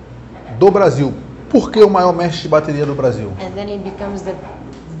do Brasil. Por que o maior mestre de bateria do Brasil? And then he becomes the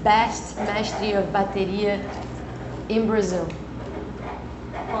best mestre of bateria in Brazil.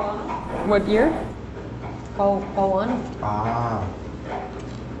 What year? Qual ano?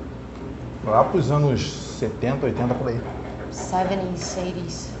 Lá para os anos 70, 80, por aí. 70s,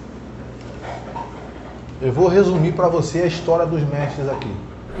 80s. Eu vou resumir para você a história dos mestres aqui.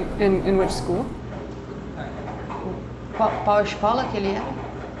 In which school? Qual escola que ele era?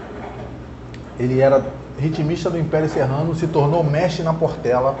 Ele era ritmista do Império Serrano, se tornou mestre na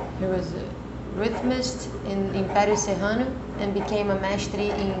Portela. He was a rhythmist in Império Serrano and became a mestre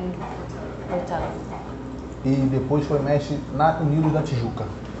in Portela. E depois foi mestre na Unidos da Tijuca.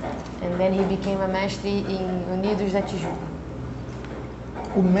 And then he became a mestre in Unidos da Tijuca.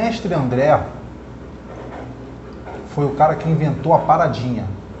 O mestre André foi o cara que inventou a paradinha.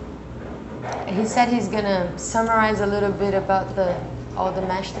 He said he's gonna summarize a little bit about all the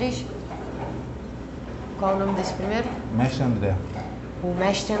mestres. Qual o nome desse primeiro? Mestre André. O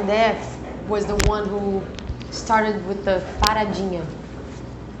mestre André was the one who started with the paradinha.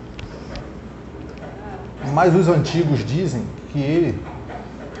 Mas os antigos dizem que ele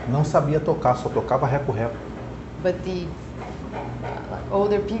não sabia tocar, só tocava reco-reco. But the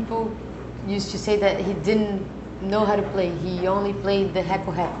older people used to say that he didn't know how to play. He only played the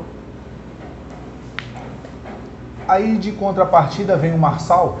reco-reco. Aí de contrapartida vem o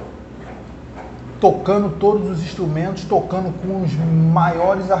Marçal, tocando todos os instrumentos, tocando com os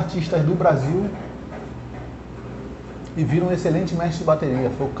maiores artistas do Brasil e vira um excelente mestre de bateria.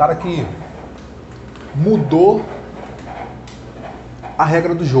 Foi o cara que mudou a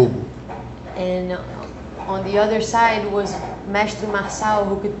regra do jogo. And on the other side was Mestre Marçal,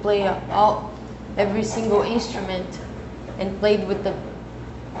 who could play every single instrument and played with the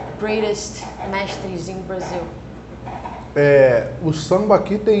greatest mestres in Brazil. O samba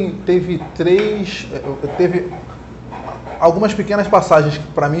aqui teve algumas pequenas passagens que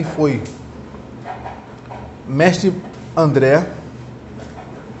para mim foi mestre André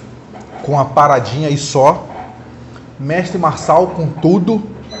com a paradinha e só, mestre Marçal com tudo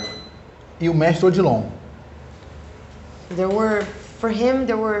e o mestre Odilon. For him,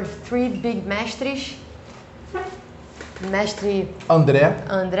 there were three big mestres. Mestre André,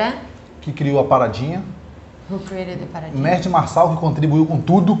 que criou a paradinha. Who created the paradinha. Mestre Marçal, que contribuiu com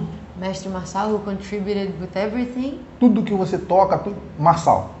tudo. Mestre Marçal, who contributed with everything. Tudo que você toca,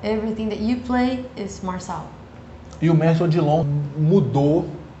 Marçal. Everything that you play is Marçal. E o mestre Odilon mudou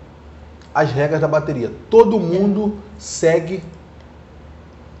as regras da bateria. Todo mundo segue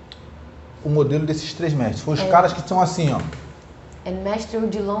o modelo desses três mestres. Foi os caras que são assim, ó. And Mestre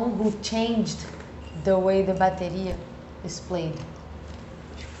Odilon, who changed the way the bateria is played.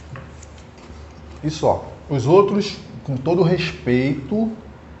 E só. Os outros, com todo o respeito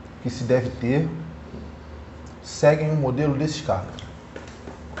que se deve ter, seguem o modelo desses caras.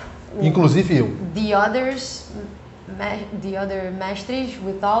 Inclusive eu. The other mestres,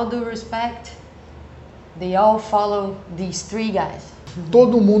 with all due respect, they all follow these three guys.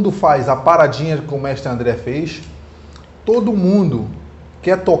 Todo mundo faz a paradinha que o mestre André fez. Todo mundo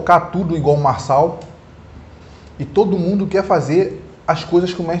quer tocar tudo igual o Marçal. E todo mundo quer fazer as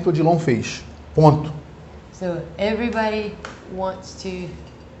coisas que o mestre Odilon fez. Ponto. So everybody wants to.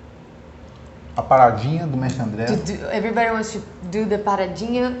 A paradinha do mestre André. Everybody wants to do the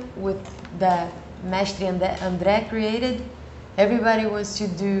paradinha with the Mestre André created. Everybody wants to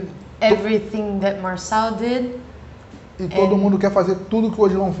do everything that Marçal did. E todo mundo quer fazer tudo que o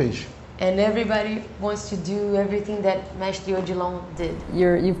Odilon fez. And everybody wants to do everything that Mestre Odilon did.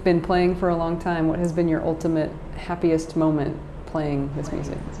 You've been playing for a long time. What has been your ultimate happiest moment playing this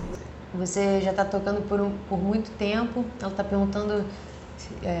music? Você já está tocando por muito tempo. Ela está perguntando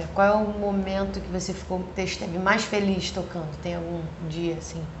qual é o momento que você esteve mais feliz tocando. Tem algum dia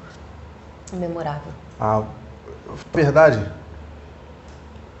assim memorável? A verdade,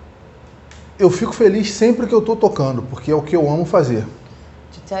 eu fico feliz sempre que eu estou tocando, porque é o que eu amo fazer.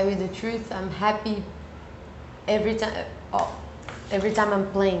 To tell you the truth, I'm happy every time I'm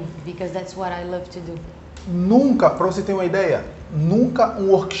playing, because that's what I love to do. Nunca, para você ter uma ideia, nunca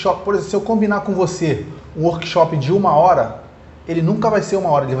um workshop, por exemplo, se eu combinar com você um workshop de 1 hora, ele nunca vai ser 1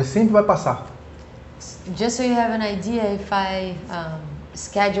 hora, ele sempre vai passar. Just so you have an idea, if I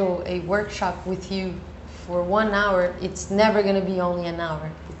schedule a workshop with you for 1 hour, it's never going to be only an hour.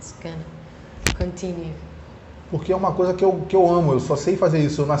 It's going to continue. Porque é uma coisa que eu amo, eu só sei fazer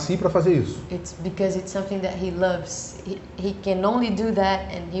isso, eu nasci para fazer isso. It's because it's something that he loves. He can only do that,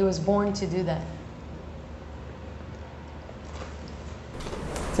 and he was born to do that.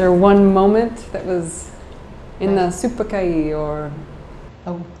 Is there one moment that was in the Sampaio or?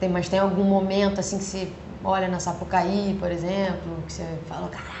 Mas tem algum momento assim que você olha na Sapucaí, por exemplo, que você fala,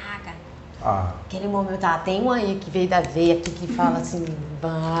 caraca, aquele momento, tem um aí que veio da veia aqui que fala assim,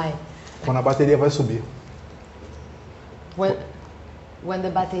 vai. Quando a bateria vai subir. When the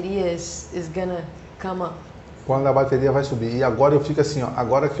bateria is gonna come up. Quando a bateria vai subir. E agora eu fico assim, ó,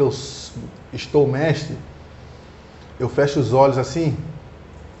 agora que eu estou mestre, eu fecho os olhos assim,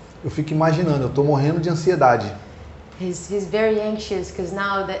 eu fico imaginando, eu estou morrendo de ansiedade. He's very anxious because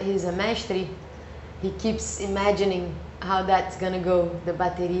now that he's a mestre, he keeps imagining how that's gonna go, the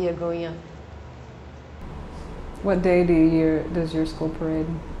bateria going up. What day does your school parade?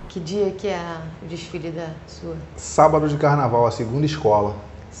 Que dia que é o desfile da sua? Sábado de carnaval, a segunda escola.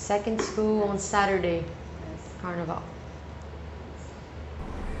 Second school on Saturday, carnival.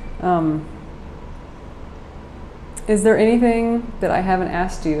 Is there anything that I haven't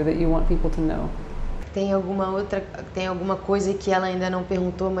asked you that you want people to know? Tem alguma coisa que ela ainda não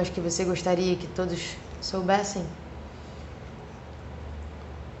perguntou, mas que você gostaria que todos soubessem?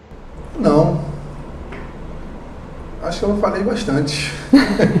 Não. Acho que eu não falei bastante.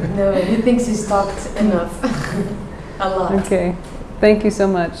 No, he thinks he's talked enough. A lot. Okay. Thank you so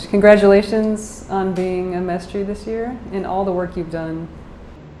much. Congratulations on being a Mestre this year and all the work you've done.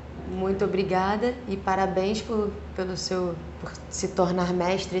 Muito obrigada e parabéns por se tornar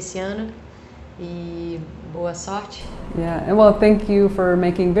mestre esse ano e boa sorte. Yeah, and well, thank you for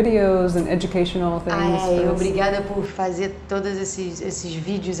making videos and educational things. Ai, obrigada por fazer todos esses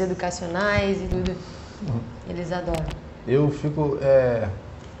vídeos educacionais e tudo. Eles adoram. Eu fico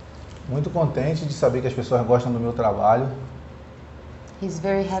muito contente de saber que as pessoas gostam do meu trabalho. He's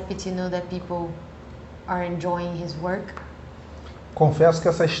very happy to know that people are enjoying his work. Confesso que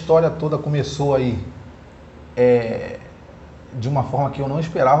essa história toda começou aí de uma forma que eu não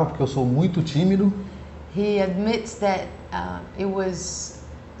esperava, porque eu sou muito tímido. He admits that it was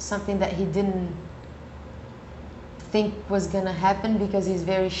something that he didn't think was gonna happen because he's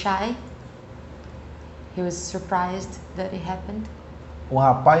very shy. He was surprised that it happened. O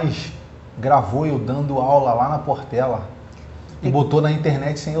rapaz gravou eu dando aula lá na Portela e botou na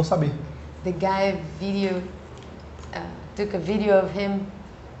internet sem eu saber. The guy took a video of him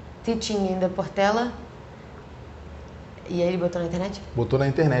teaching in the Portela. E aí ele botou na internet? Botou na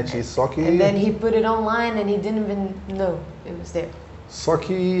internet, só que... And then he put it online and he didn't even know it was there. Só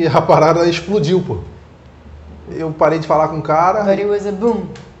que a parada explodiu, pô. Eu parei de falar com o cara... But it was a boom.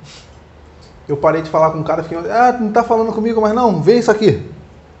 Eu parei de falar com o cara e fiquei... não tá falando comigo, mas não, vê isso aqui.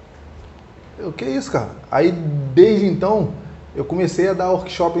 O que é isso, cara? Aí, desde então, eu comecei a dar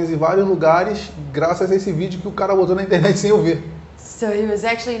workshops em vários lugares, graças a esse vídeo que o cara botou na internet sem eu ver. So he was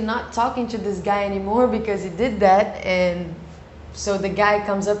actually not talking to this guy anymore because he did that, and so the guy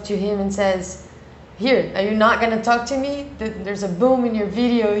comes up to him and says, "Here, are you not going to talk to me? There's a boom in your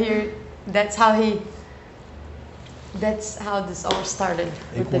video here." That's how this all started,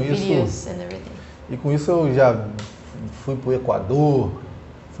 with the videos and everything. E com isso eu já fui pro Equador,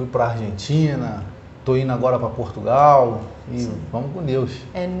 fui pra Argentina, tô indo agora para Portugal e vamos com Deus.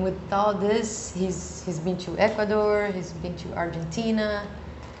 And with all this, he's been to Ecuador, he's been to Argentina,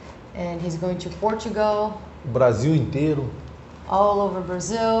 and he's going to Portugal. O Brasil inteiro. All over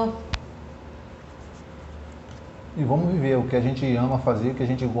Brazil. E vamos viver o que a gente ama fazer, o que a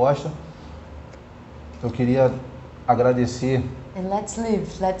gente gosta. Eu queria agradecer. And let's live.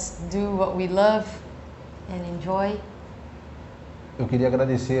 Let's do what we love and enjoy. Eu queria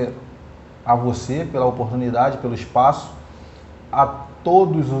agradecer a você pela oportunidade, pelo espaço, a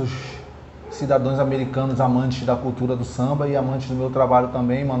todos os cidadãos americanos amantes da cultura do samba e amantes do meu trabalho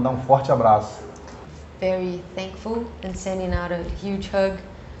também, mandar um forte abraço. Very thankful and sending out a huge hug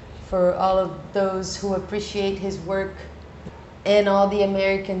for all of those who appreciate his work and all the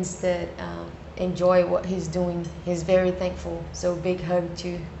Americans that enjoy what he's doing. He's very thankful. So big hug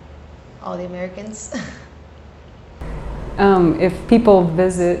to all the Americans. If people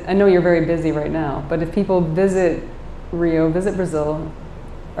visit, I know you're very busy right now, but if people visit Rio, visit Brazil,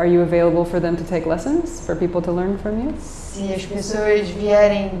 are you available for them to take lessons, for people to learn from you? Se as pessoas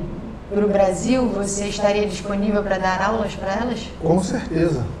vierem para o Brasil, você estaria disponível para dar aulas para elas? Com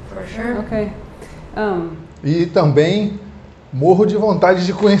certeza. For sure. Okay. E também morro de vontade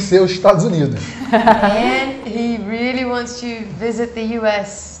de conhecer os Estados Unidos. And he really wants to visit the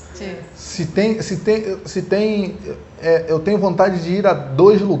US too. Eu tenho vontade de ir a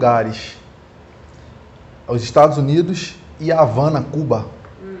 2 lugares, aos Estados Unidos e a Havana, Cuba.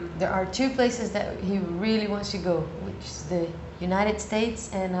 There are 2 places that he really wants to go, which is the United States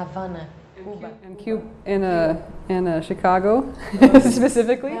and Havana, Cuba. In Chicago,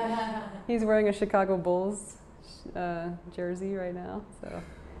 specifically. He's wearing a Chicago Bulls jersey right now, so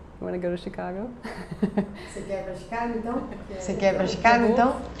you want to go to Chicago? Você quer ir para Chicago então? Você quer ir para Chicago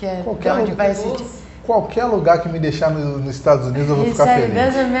então? Que é onde vai se... Qualquer lugar que me deixar nos Estados Unidos eu vou ficar feliz. He said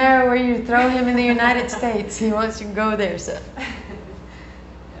it doesn't matter where you throw him in the United States, he wants to go there, so.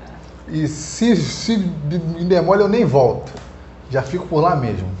 E se me der mole eu nem volto, já fico por lá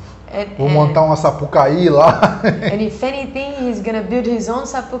mesmo. Vou montar uma Sapucaí lá. And if anything, he's gonna build his own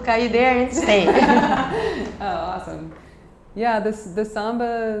Sapucaí there and stay. Oh, awesome. Yeah, the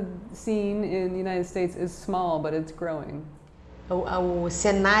samba scene in the United States is small, but it's growing. O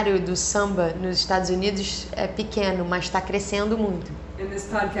cenário do samba nos Estados Unidos é pequeno, mas está crescendo muito. And this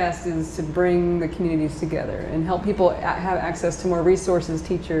podcast is to bring the communities together and help people have access to more resources,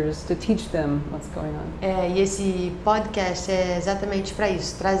 teachers, to teach them what's going on. E esse podcast é exatamente para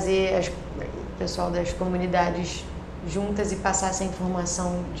isso, trazer o pessoal das comunidades juntas e passar essa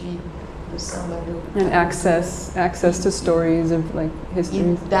informação do samba. And access to stories of like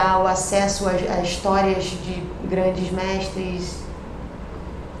history. E dar o acesso a histórias de grandes mestres.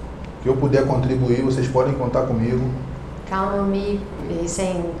 Que eu puder contribuir, vocês podem contar comigo. Count on me,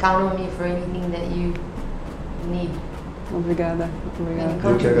 saying count on me for anything that you need. Obrigada.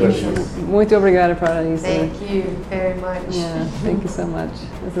 Eu que agradeço. Muito obrigada, Paranisa. Thank you very much. Yeah, thank you so much.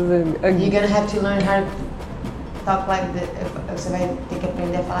 This is a You're gonna have to learn how to talk like that. Você vai ter que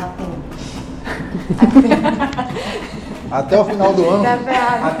aprender a falar assim. Até o final do ano.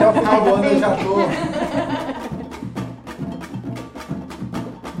 Tá Até o final do ano eu já tô.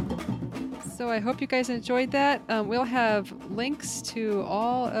 So I hope you guys enjoyed that. We'll have links to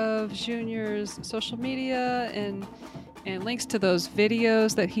all of Junior's social media and links to those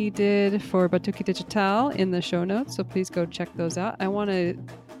videos that he did for Batuque Digital in the show notes. So please go check those out. I want to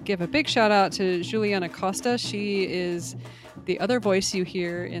give a big shout out to Juliana Costa. She is the other voice you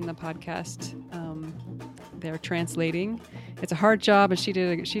hear in the podcast. They're translating. It's a hard job, and she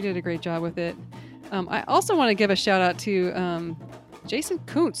did a great job with it. I also want to give a shout out to Jason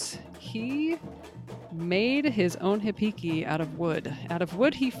Kuntz. He made his own hipiki out of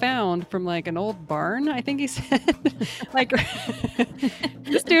wood he found from like an old barn, I think he said. Like,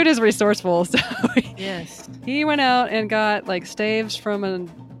 this dude is resourceful. So Yes. he went out and got like staves from an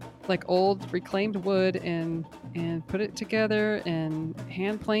like old reclaimed wood and put it together and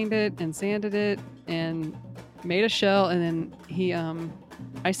hand planed it and sanded it and made a shell. And then he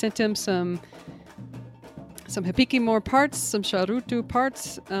I sent him some hipiki parts, some charuto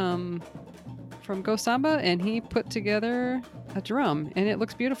parts from Go Samba, and he put together a drum, and it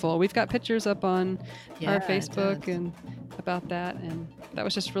looks beautiful. We've got pictures up on our Facebook and about that, and that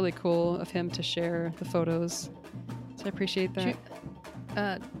was just really cool of him to share the photos. So I appreciate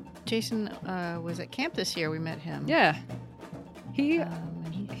that. Jason was at camp this year. We met him. Yeah, he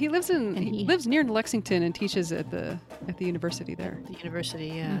lives near Lexington and teaches at the university there. The university,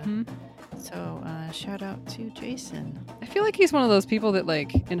 yeah. Mm-hmm. So shout out to Jason. I feel like he's one of those people that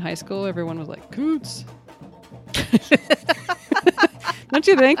like in high school everyone was like, Coots. Don't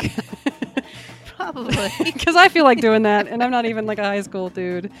you think? Probably. Because I feel like doing that, and I'm not even like a high school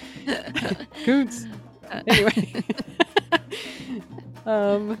dude. Coots. Anyway.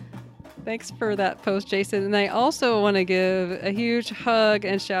 Thanks for that post, Jason. And I also want to give a huge hug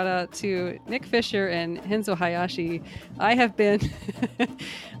and shout out to Nick Fisher and Henzo Hayashi. I have been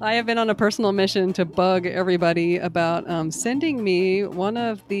on a personal mission to bug everybody about sending me one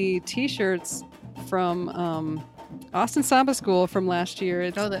of the t-shirts from Austin Samba School from last year.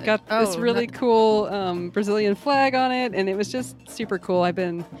 It's got this really cool Brazilian flag on it, and it was just super cool. I've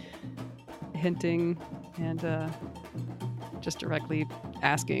been hinting and just directly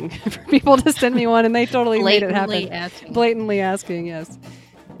asking for people to send me one, and they totally made it happen. Blatantly asking, yes.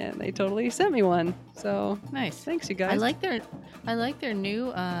 And they totally sent me one. So nice. Thanks, you guys. I like their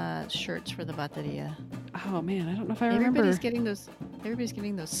new shirts for the bateria. Oh man, I don't know if I remember. Everybody's getting those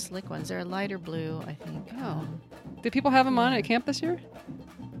slick ones. They're a lighter blue, I think. Oh. Did people have them on at camp this year?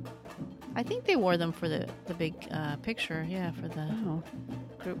 I think they wore them for the big picture, for the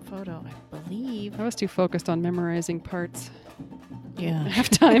group photo, I believe. I was too focused on memorizing parts. Yeah. I didn't have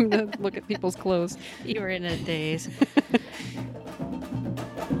time to look at people's clothes. You were in a daze.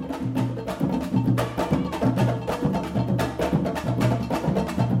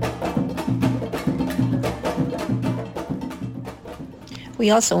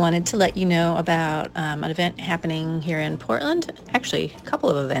 We also wanted to let you know about an event happening here in Portland. Actually, a couple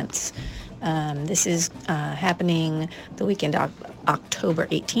of events. This is happening the weekend of October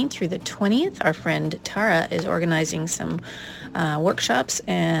 18th through the 20th. Our friend Tara is organizing some workshops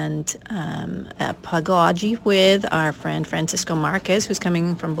and a pagode with our friend Francisco Marquez, who's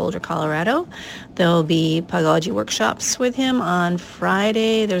coming from Boulder, Colorado. There'll be pagode workshops with him on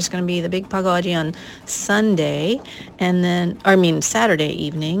Friday. There's going to be the big pagode on Sunday, Saturday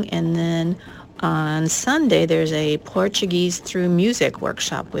evening, and then on Sunday, there's a Portuguese through music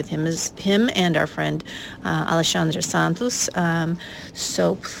workshop with him and our friend Alexandre Santos.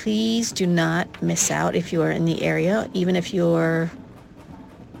 So please do not miss out if you are in the area, even if you're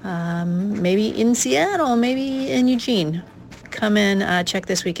maybe in Seattle, maybe in Eugene. Come and check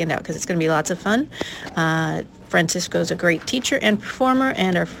this weekend out because it's going to be lots of fun. Francisco is a great teacher and performer,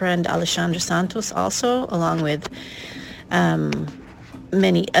 and our friend Alexandra Santos also, along with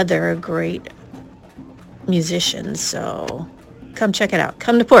many other great musicians. So come check it out.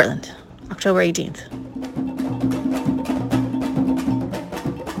 Come to Portland, October 18th.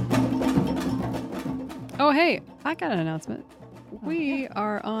 Oh, hey, I got an announcement. We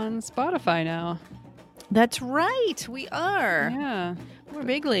are on Spotify now. That's right. We are. Yeah. We're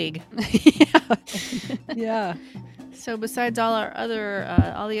big league. Yeah. So besides all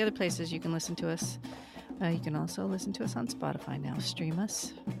the other places you can listen to us, you can also listen to us on Spotify now. Stream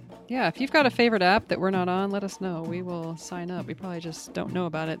us. Yeah, if you've got a favorite app that we're not on, let us know. We will sign up. We probably just don't know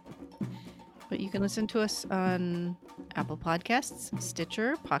about it. But you can listen to us on Apple Podcasts,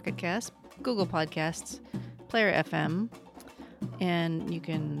 Stitcher, Pocket Cast, Google Podcasts, Player FM, and you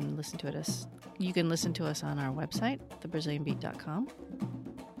can listen to us. You can listen to us on our website, thebrazilianbeat.com.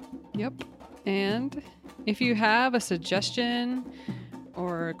 Yep. And if you have a suggestion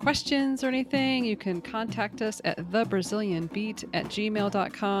or questions or anything, you can contact us at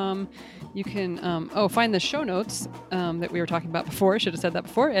thebrazilianbeat@gmail.com. You can find the show notes that we were talking about before. I should have said that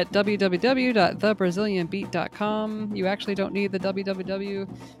before, at www.thebrazilianbeat.com. You actually don't need the www,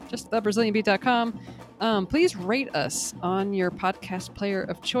 just thebrazilianbeat.com. Please rate us on your podcast player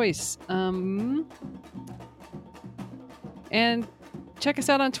of choice. And check us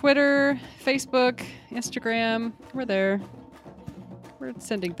out on Twitter, Facebook, Instagram. We're there. We're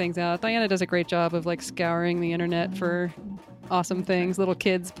sending things out. Diana does a great job of like scouring the internet for awesome things. Little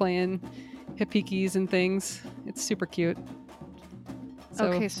kids playing hippies and things. It's super cute.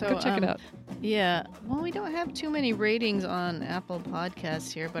 So go check it out. Yeah. Well, we don't have too many ratings on Apple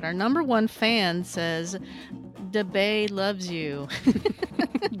Podcasts here, but our number one fan says, "DeBay loves you."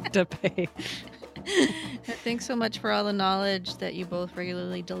 DeBay. Thanks so much for all the knowledge that you both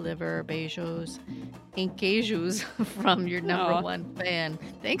regularly deliver. Beijos and queijos from your number one fan.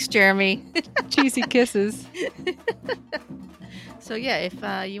 Thanks, Jeremy. Cheesy kisses. So yeah, if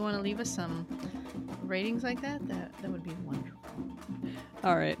you want to leave us some ratings like that would be wonderful.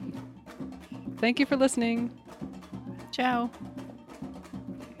 All right. Thank you for listening. Ciao.